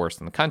some of the worst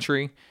in the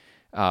country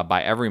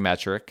by every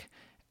metric.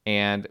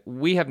 And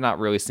we have not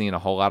really seen a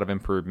whole lot of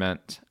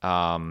improvement.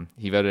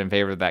 He voted in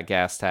favor of that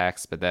gas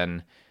tax, but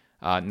then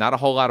not a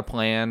whole lot of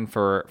plan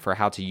for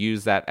how to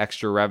use that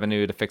extra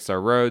revenue to fix our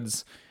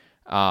roads.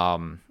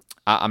 I'm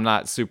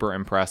not super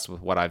impressed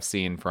with what I've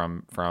seen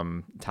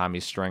from Tommy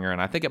Stringer,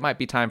 and I think it might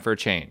be time for a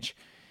change.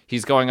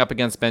 He's going up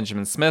against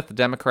Benjamin Smith, a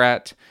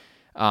Democrat.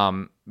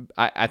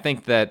 I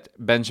think that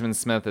Benjamin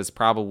Smith is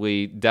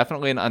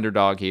definitely an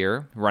underdog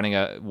here, running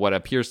what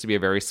appears to be a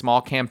very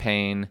small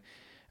campaign,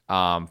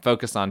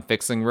 focused on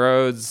fixing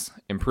roads,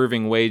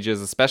 improving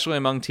wages, especially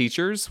among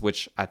teachers,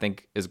 which I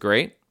think is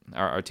great.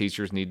 Our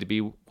teachers need to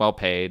be well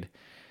paid,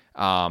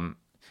 and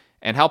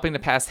helping to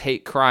pass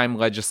hate crime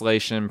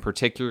legislation,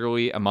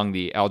 particularly among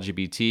the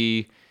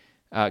LGBT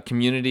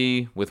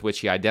community with which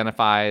he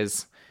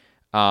identifies.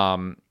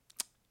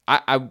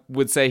 I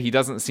would say he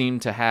doesn't seem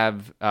to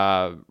have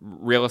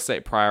real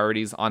estate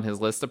priorities on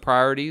his list of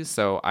priorities,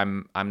 so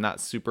I'm not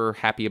super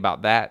happy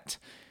about that.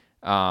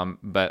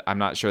 But I'm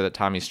not sure that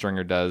Tommy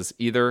Stringer does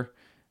either.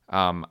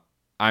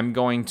 I'm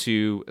going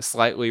to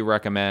slightly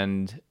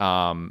recommend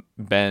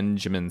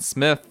Benjamin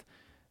Smith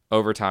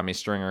over Tommy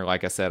Stringer.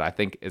 Like I said, I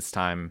think it's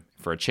time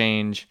for a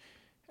change,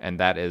 and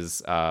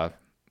that's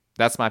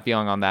my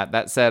feeling on that.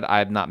 That said, I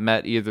have not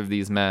met either of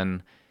these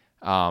men.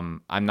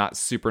 I'm not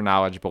super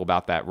knowledgeable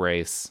about that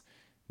race.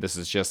 This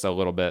is just a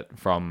little bit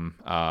from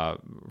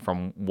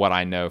what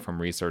I know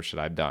from research that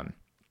I've done.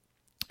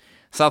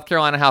 South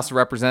Carolina House of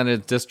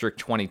Representatives, District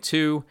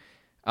 22.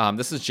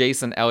 This is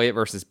Jason Elliott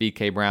versus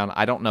B.K. Brown.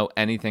 I don't know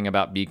anything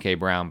about B.K.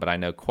 Brown, but I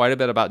know quite a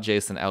bit about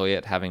Jason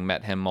Elliott, having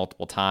met him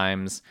multiple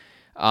times.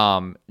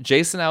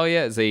 Jason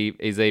Elliott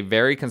is a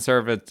very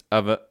conservative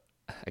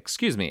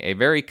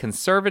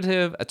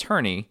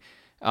attorney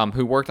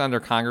who worked under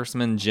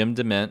Congressman Jim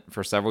DeMint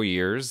for several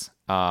years.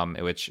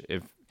 Which,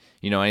 if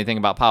you know anything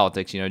about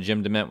politics,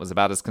 Jim DeMint was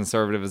about as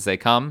conservative as they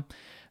come.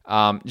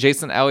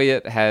 Jason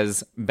Elliott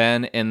has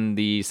been in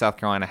the South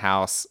Carolina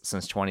House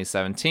since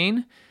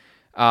 2017.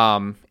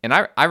 And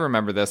I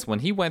remember this when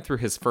he went through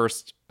his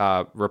first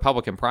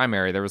Republican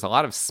primary. There was a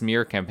lot of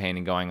smear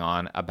campaigning going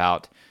on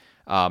about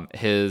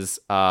his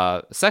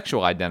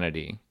sexual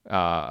identity,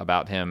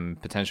 about him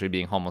potentially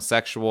being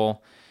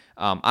homosexual.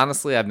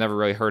 Honestly, I've never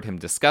really heard him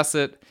discuss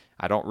it.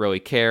 I don't really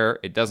care.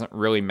 It doesn't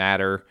really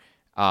matter.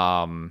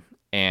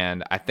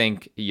 And I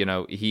think,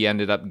 he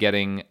ended up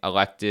getting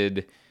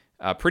elected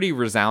pretty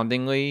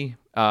resoundingly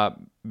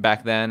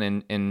back then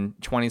in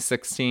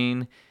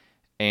 2016.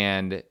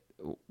 And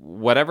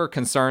whatever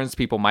concerns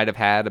people might have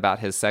had about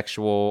his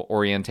sexual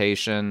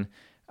orientation,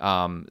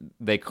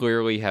 it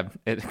clearly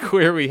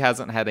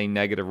hasn't had a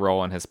negative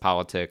role in his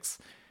politics.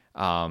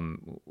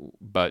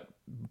 But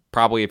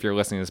probably if you're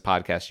listening to this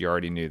podcast, you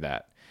already knew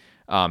that.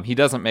 He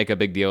doesn't make a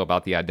big deal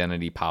about the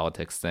identity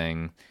politics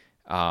thing.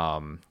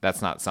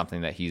 That's not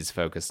something that he's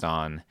focused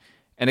on.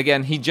 And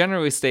again, he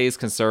generally stays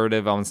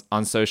conservative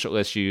on social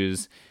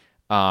issues,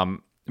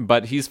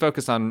 but he's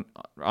focused on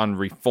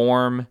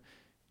reform,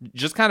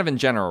 just kind of in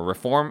general,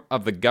 reform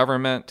of the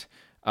government,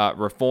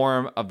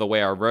 reform of the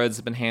way our roads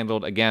have been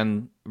handled.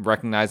 Again,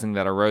 recognizing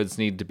that our roads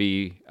need to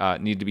be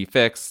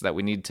fixed, that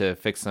we need to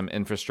fix some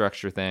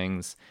infrastructure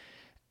things.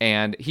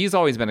 And he's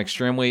always been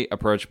extremely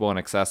approachable and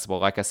accessible.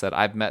 Like I said,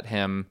 I've met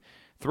him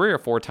 3 or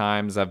 4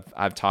 times.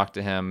 I've talked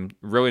to him.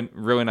 Really,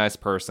 really nice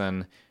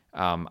person.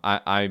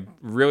 I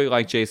really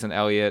like Jason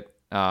Elliott.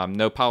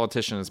 No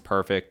politician is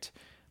perfect.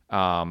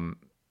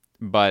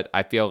 But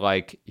I feel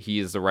like he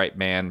is the right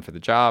man for the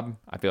job.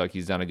 I feel like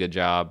he's done a good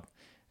job.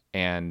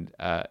 And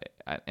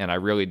I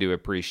really do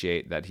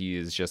appreciate that he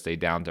is just a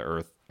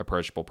down-to-earth,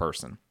 approachable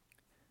person.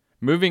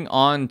 Moving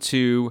on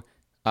to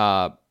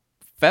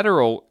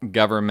federal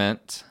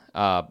government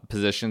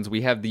positions,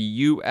 we have the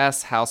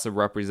U.S. House of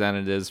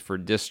Representatives for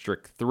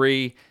District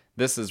 3.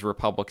 This is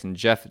Republican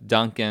Jeff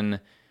Duncan,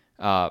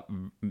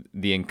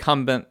 the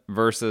incumbent,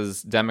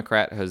 versus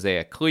Democrat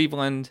Hosea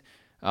Cleveland,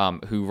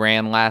 who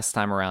ran last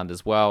time around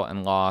as well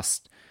and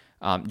lost.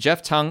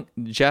 Jeff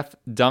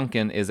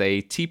Duncan is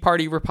a Tea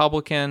Party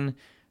Republican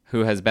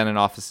who has been in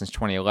office since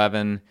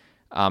 2011,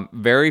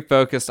 very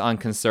focused on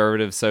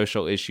conservative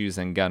social issues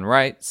and gun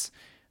rights.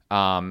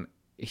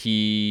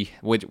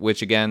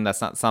 Which again,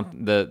 that's not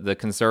something, the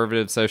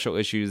conservative social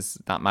issues,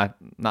 not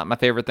my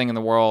favorite thing in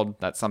the world.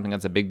 That's something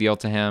that's a big deal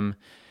to him.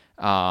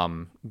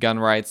 Gun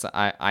rights,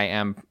 I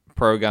am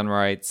pro gun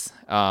rights,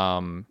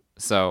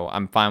 so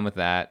I'm fine with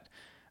that.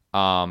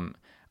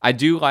 I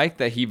do like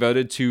that he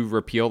voted to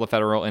repeal the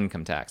federal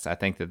income tax. I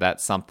think that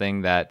that's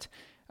something that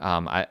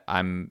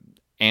I'm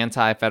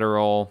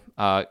anti-federal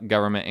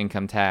government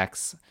income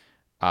tax.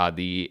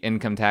 The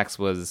income tax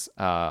was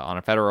on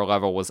a federal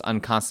level was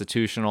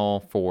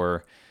unconstitutional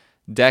for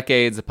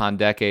decades upon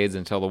decades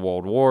until the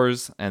World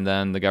Wars, and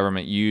then the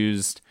government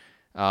used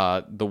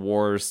the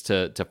wars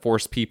to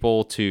force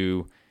people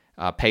to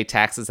pay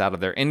taxes out of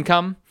their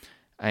income,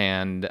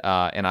 and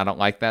I don't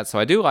like that. So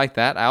I do like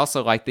that. I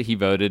also like that he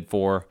voted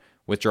for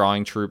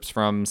withdrawing troops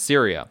from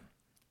Syria,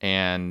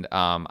 and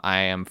I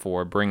am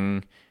for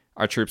bringing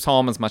our troops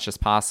home as much as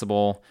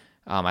possible.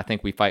 I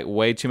think we fight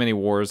way too many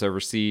wars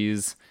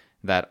overseas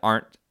that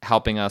aren't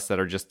helping us, that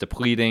are just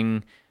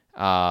depleting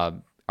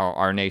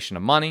our nation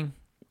of money.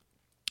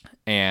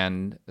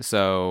 And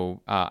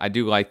so I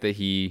do like that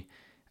he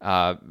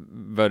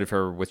voted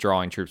for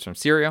withdrawing troops from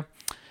Syria.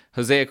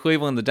 Hosea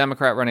Cleveland, the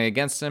Democrat running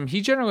against him,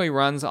 he generally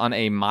runs on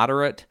a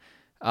moderate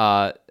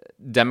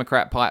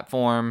Democrat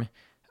platform.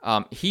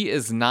 He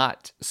is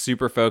not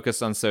super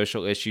focused on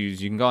social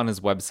issues. You can go on his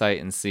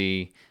website and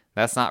see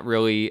that's not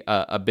really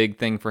a big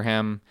thing for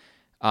him.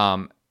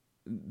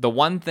 The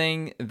one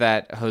thing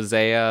that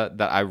Hosea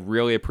that I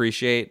really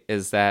appreciate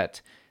is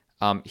that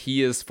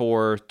he is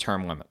for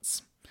term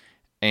limits.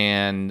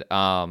 And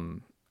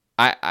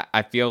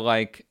I feel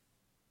like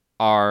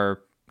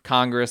our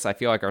Congress, I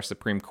feel like our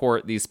Supreme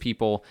Court, these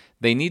people,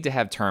 they need to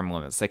have term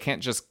limits. They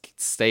can't just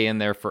stay in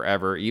there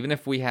forever. Even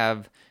if we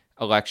have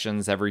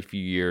elections every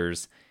few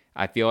years,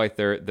 I feel like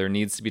there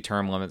needs to be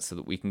term limits so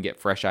that we can get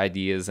fresh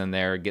ideas in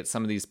there, get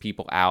some of these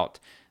people out.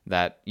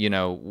 That,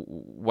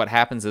 what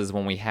happens is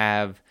when we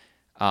have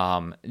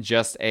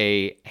just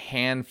a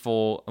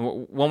handful,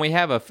 when we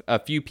have a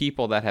few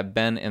people that have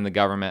been in the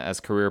government as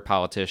career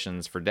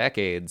politicians for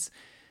decades,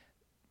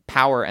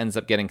 power ends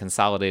up getting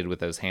consolidated with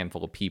those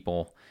handful of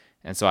people.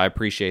 And so I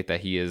appreciate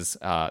that he is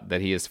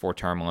for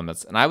term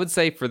limits. And I would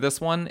say for this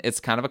one, it's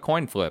kind of a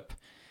coin flip.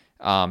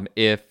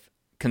 If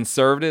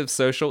conservative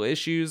social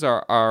issues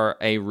are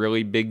a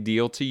really big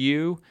deal to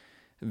you,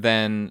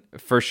 then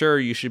for sure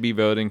you should be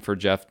voting for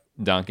Jeff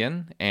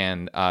Duncan.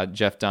 And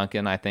Jeff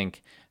Duncan, I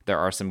think there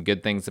are some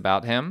good things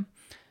about him.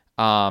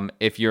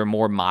 If you're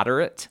more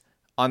moderate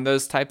on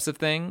those types of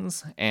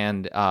things,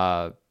 and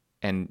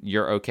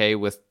you're okay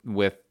with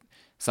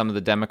some of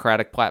the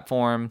Democratic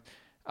platform,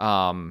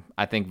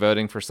 I think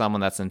voting for someone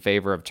that's in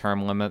favor of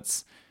term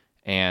limits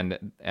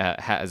and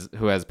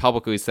who has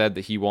publicly said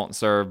that he won't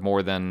serve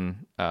more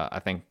than I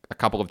think a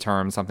couple of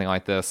terms, something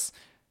like this,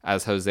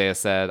 as Hosea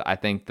said, I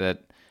think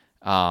that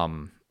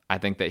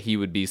he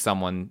would be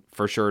someone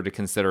for sure to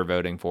consider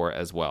voting for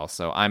as well.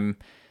 So I'm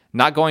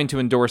not going to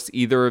endorse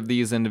either of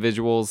these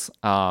individuals,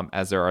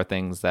 as there are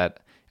things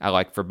that I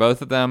like for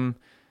both of them.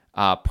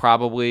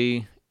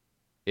 Probably,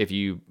 if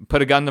you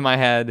put a gun to my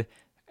head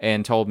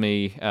and told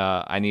me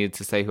I needed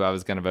to say who I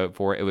was going to vote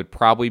for, it would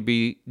probably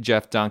be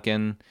Jeff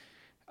Duncan,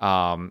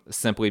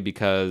 simply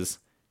because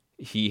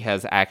he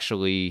has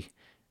actually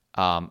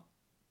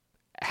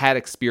had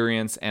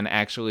experience and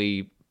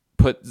actually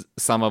put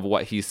some of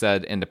what he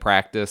said into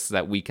practice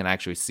that we can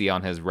actually see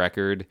on his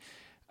record.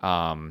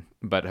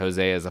 But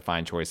Hosea is a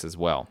fine choice as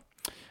well.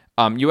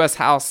 U.S.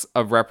 House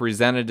of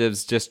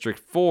Representatives District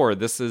 4.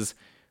 This is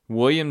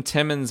William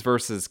Timmons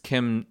versus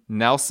Kim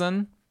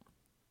Nelson.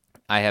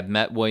 I have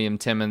met William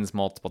Timmons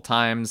multiple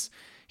times.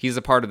 He's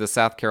a part of the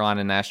South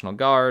Carolina National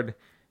Guard,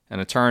 an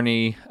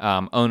attorney,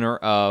 owner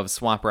of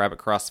Swamp Rabbit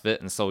CrossFit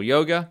and Soul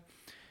Yoga.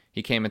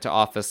 He came into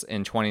office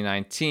in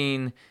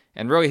 2019,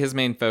 and really his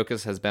main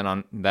focus has been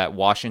on that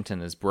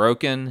Washington is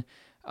broken,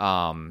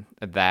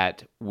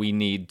 that we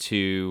need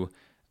to,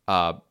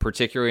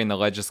 particularly in the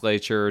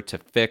legislature, to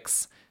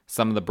fix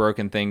some of the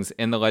broken things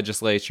in the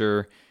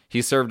legislature.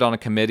 He served on a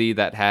committee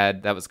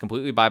that was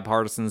completely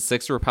bipartisan,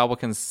 6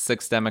 Republicans,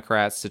 6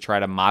 Democrats, to try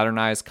to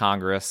modernize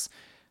Congress.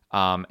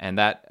 And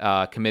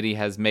that committee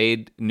has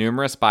made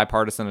numerous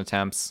bipartisan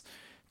attempts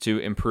to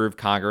improve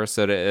Congress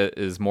so that it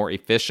is more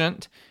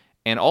efficient,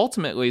 and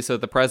ultimately so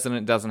the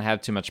president doesn't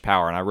have too much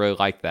power. And I really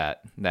like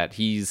that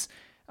he's,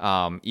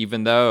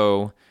 even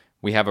though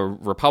we have a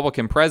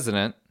Republican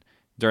president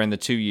during the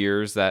 2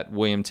 years that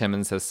William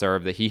Timmons has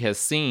served, that he has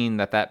seen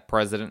that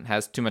president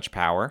has too much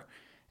power,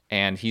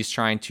 and he's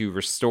trying to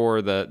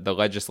restore the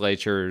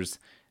legislature's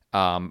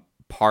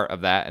part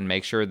of that and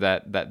make sure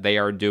that they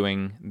are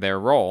doing their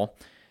role.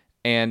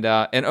 And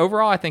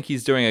overall, I think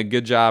he's doing a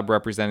good job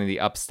representing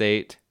the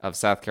upstate of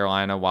South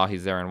Carolina while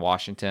he's there in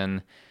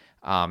Washington.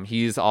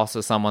 He's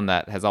also someone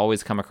that has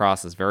always come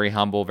across as very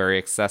humble, very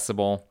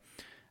accessible.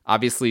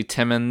 Obviously,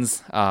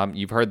 Timmons,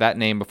 you've heard that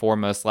name before,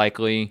 most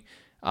likely.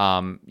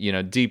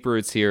 Deep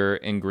roots here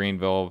in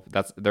Greenville.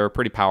 They're a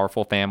pretty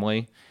powerful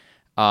family.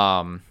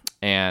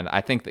 And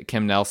I think that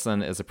Kim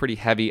Nelson is a pretty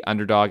heavy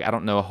underdog. I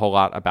don't know a whole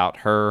lot about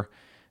her,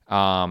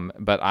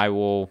 but I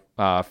will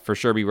for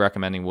sure be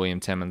recommending William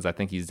Timmons. I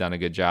think he's done a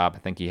good job. I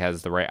think he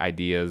has the right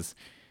ideas,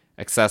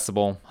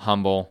 accessible,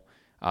 humble.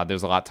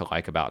 There's a lot to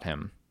like about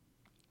him.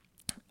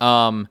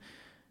 All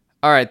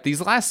right,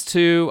 these last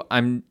two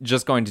I'm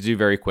just going to do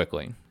very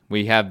quickly.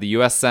 We have the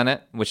U.S.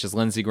 Senate, which is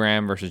Lindsey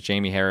Graham versus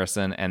Jamie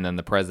Harrison, and then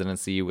the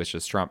presidency, which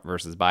is Trump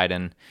versus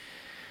Biden.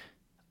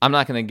 I'm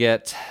not going to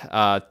get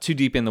too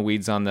deep in the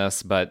weeds on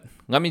this, but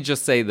let me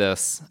just say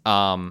this.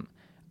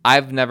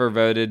 I've never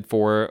voted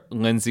for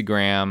Lindsey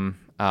Graham.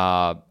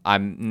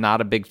 I'm not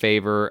a big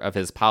favor of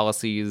his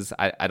policies.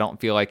 I don't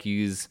feel like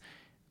he's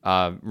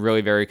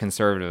really very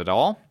conservative at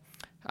all.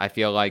 I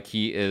feel like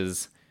he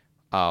is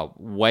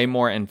way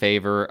more in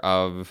favor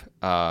of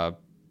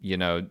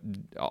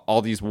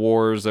all these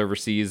wars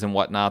overseas and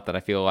whatnot that I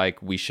feel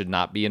like we should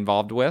not be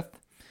involved with.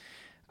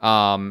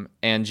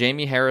 And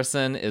Jamie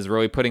Harrison is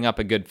really putting up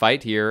a good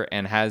fight here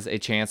and has a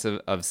chance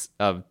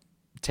of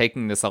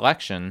taking this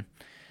election.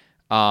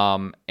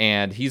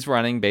 And he's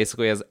running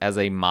basically as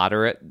a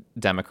moderate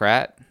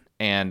Democrat,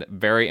 and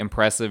very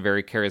impressive,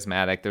 very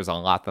charismatic. There's a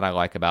lot that I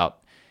like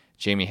about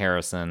Jamie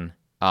Harrison.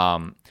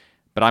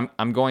 But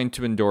I'm going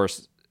to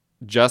endorse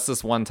just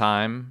this one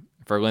time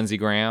for Lindsey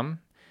Graham.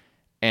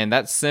 And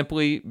that's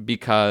simply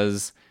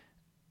because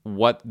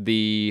what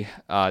the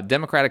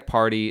Democratic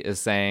Party is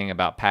saying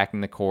about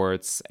packing the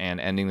courts and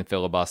ending the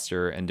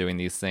filibuster and doing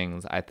these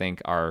things, I think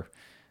are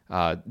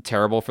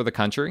terrible for the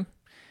country.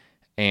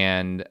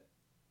 And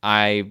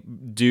I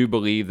do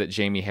believe that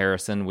Jamie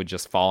Harrison would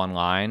just fall in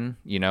line,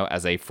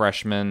 as a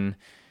freshman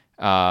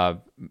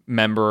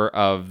member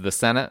of the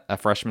Senate, a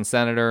freshman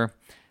senator.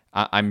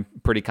 I'm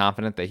pretty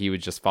confident that he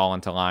would just fall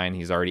into line.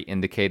 He's already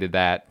indicated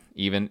that,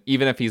 even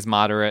if he's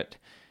moderate.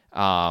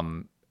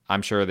 I'm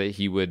sure that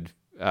he would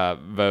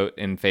vote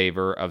in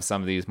favor of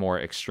some of these more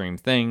extreme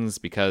things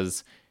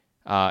because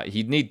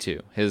he'd need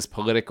to. His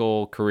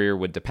political career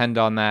would depend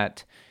on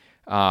that.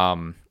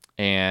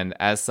 And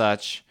as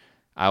such,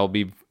 I will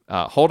be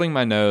holding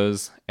my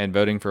nose and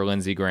voting for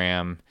Lindsey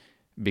Graham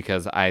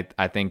because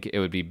I think it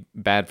would be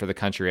bad for the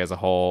country as a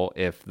whole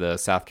if the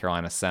South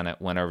Carolina Senate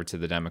went over to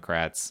the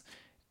Democrats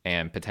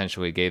and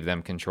potentially gave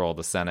them control of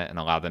the Senate and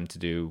allowed them to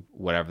do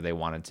whatever they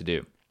wanted to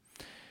do.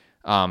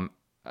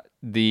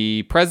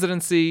 The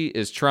presidency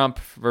is Trump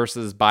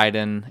versus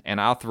Biden, and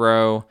I'll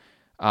throw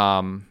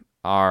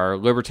our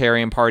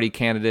Libertarian Party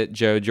candidate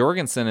Jo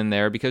Jorgensen in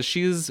there because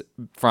she's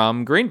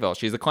from Greenville.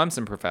 She's a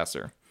Clemson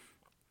professor.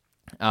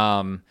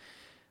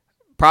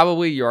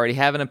 Probably you already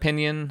have an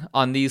opinion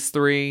on these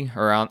three,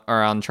 or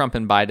on Trump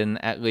and Biden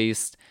at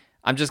least.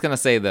 I'm just going to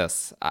say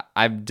this.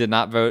 I did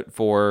not vote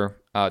for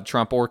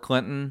Trump or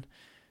Clinton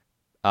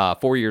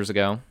 4 years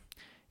ago.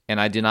 And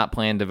I do not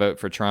plan to vote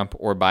for Trump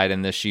or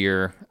Biden this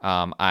year.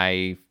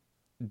 I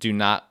do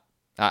not.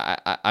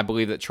 I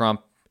believe that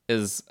Trump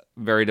is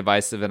very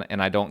divisive,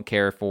 and I don't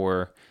care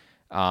for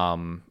a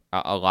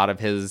lot of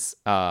his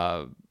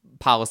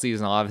policies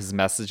and a lot of his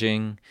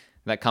messaging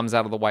that comes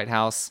out of the White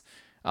House.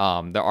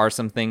 There are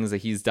some things that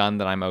he's done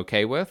that I'm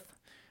okay with,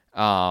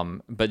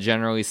 but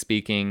generally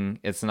speaking,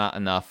 it's not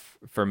enough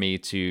for me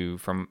to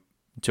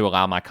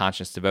allow my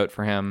conscience to vote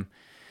for him.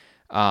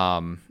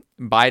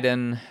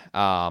 Biden.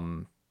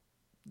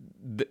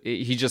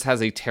 He just has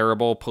a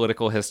terrible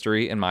political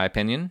history, in my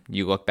opinion.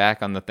 You look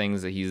back on the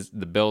things that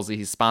the bills that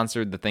he's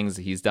sponsored, the things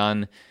that he's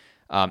done,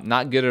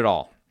 not good at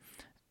all.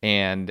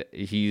 And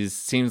he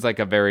seems like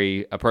a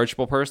very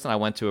approachable person. I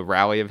went to a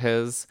rally of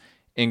his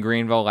in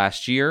Greenville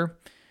last year,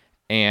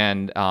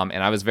 and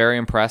I was very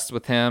impressed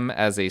with him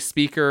as a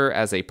speaker,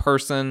 as a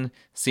person.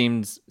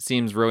 Seems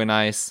really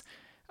nice.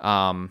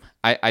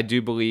 I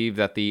do believe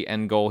that the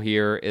end goal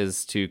here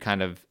is to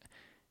kind of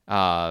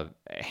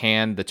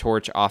hand the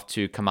torch off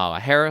to Kamala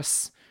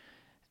Harris,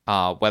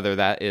 whether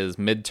that is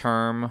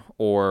midterm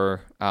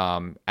or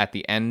at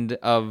the end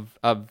of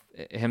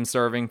him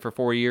serving for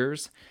 4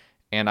 years.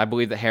 And I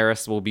believe that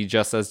Harris will be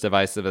just as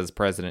divisive as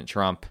President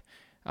Trump.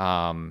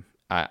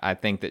 I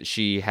think that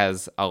she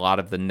has a lot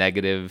of the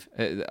negative,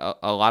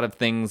 a lot of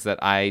things that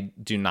I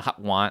do not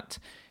want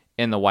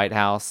in the White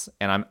House,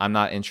 and I'm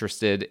not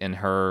interested in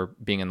her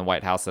being in the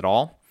White House at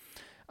all.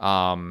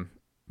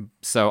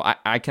 So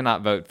I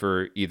cannot vote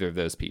for either of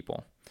those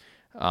people.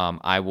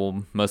 I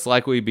will most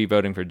likely be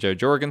voting for Jo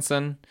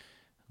Jorgensen,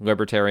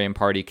 Libertarian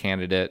Party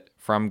candidate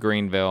from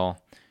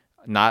Greenville.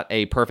 Not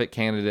a perfect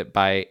candidate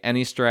by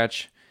any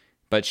stretch,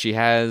 but she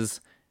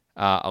has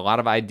a lot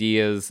of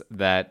ideas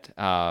that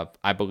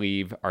I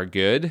believe are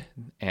good.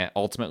 And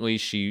ultimately,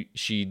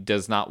 she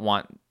does not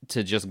want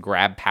to just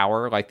grab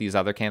power like these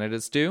other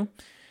candidates do.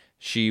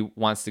 She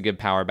wants to give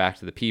power back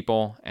to the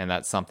people, and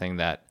that's something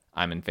that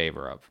I'm in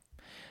favor of.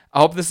 I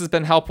hope this has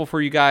been helpful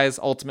for you guys.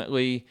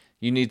 Ultimately,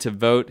 you need to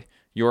vote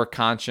your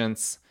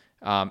conscience.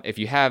 If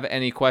you have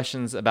any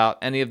questions about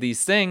any of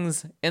these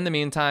things, in the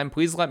meantime,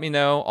 please let me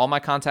know. All my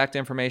contact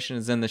information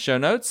is in the show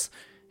notes.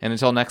 And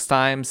until next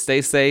time,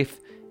 stay safe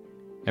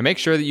and make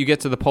sure that you get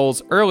to the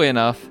polls early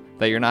enough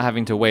that you're not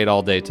having to wait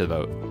all day to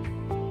vote.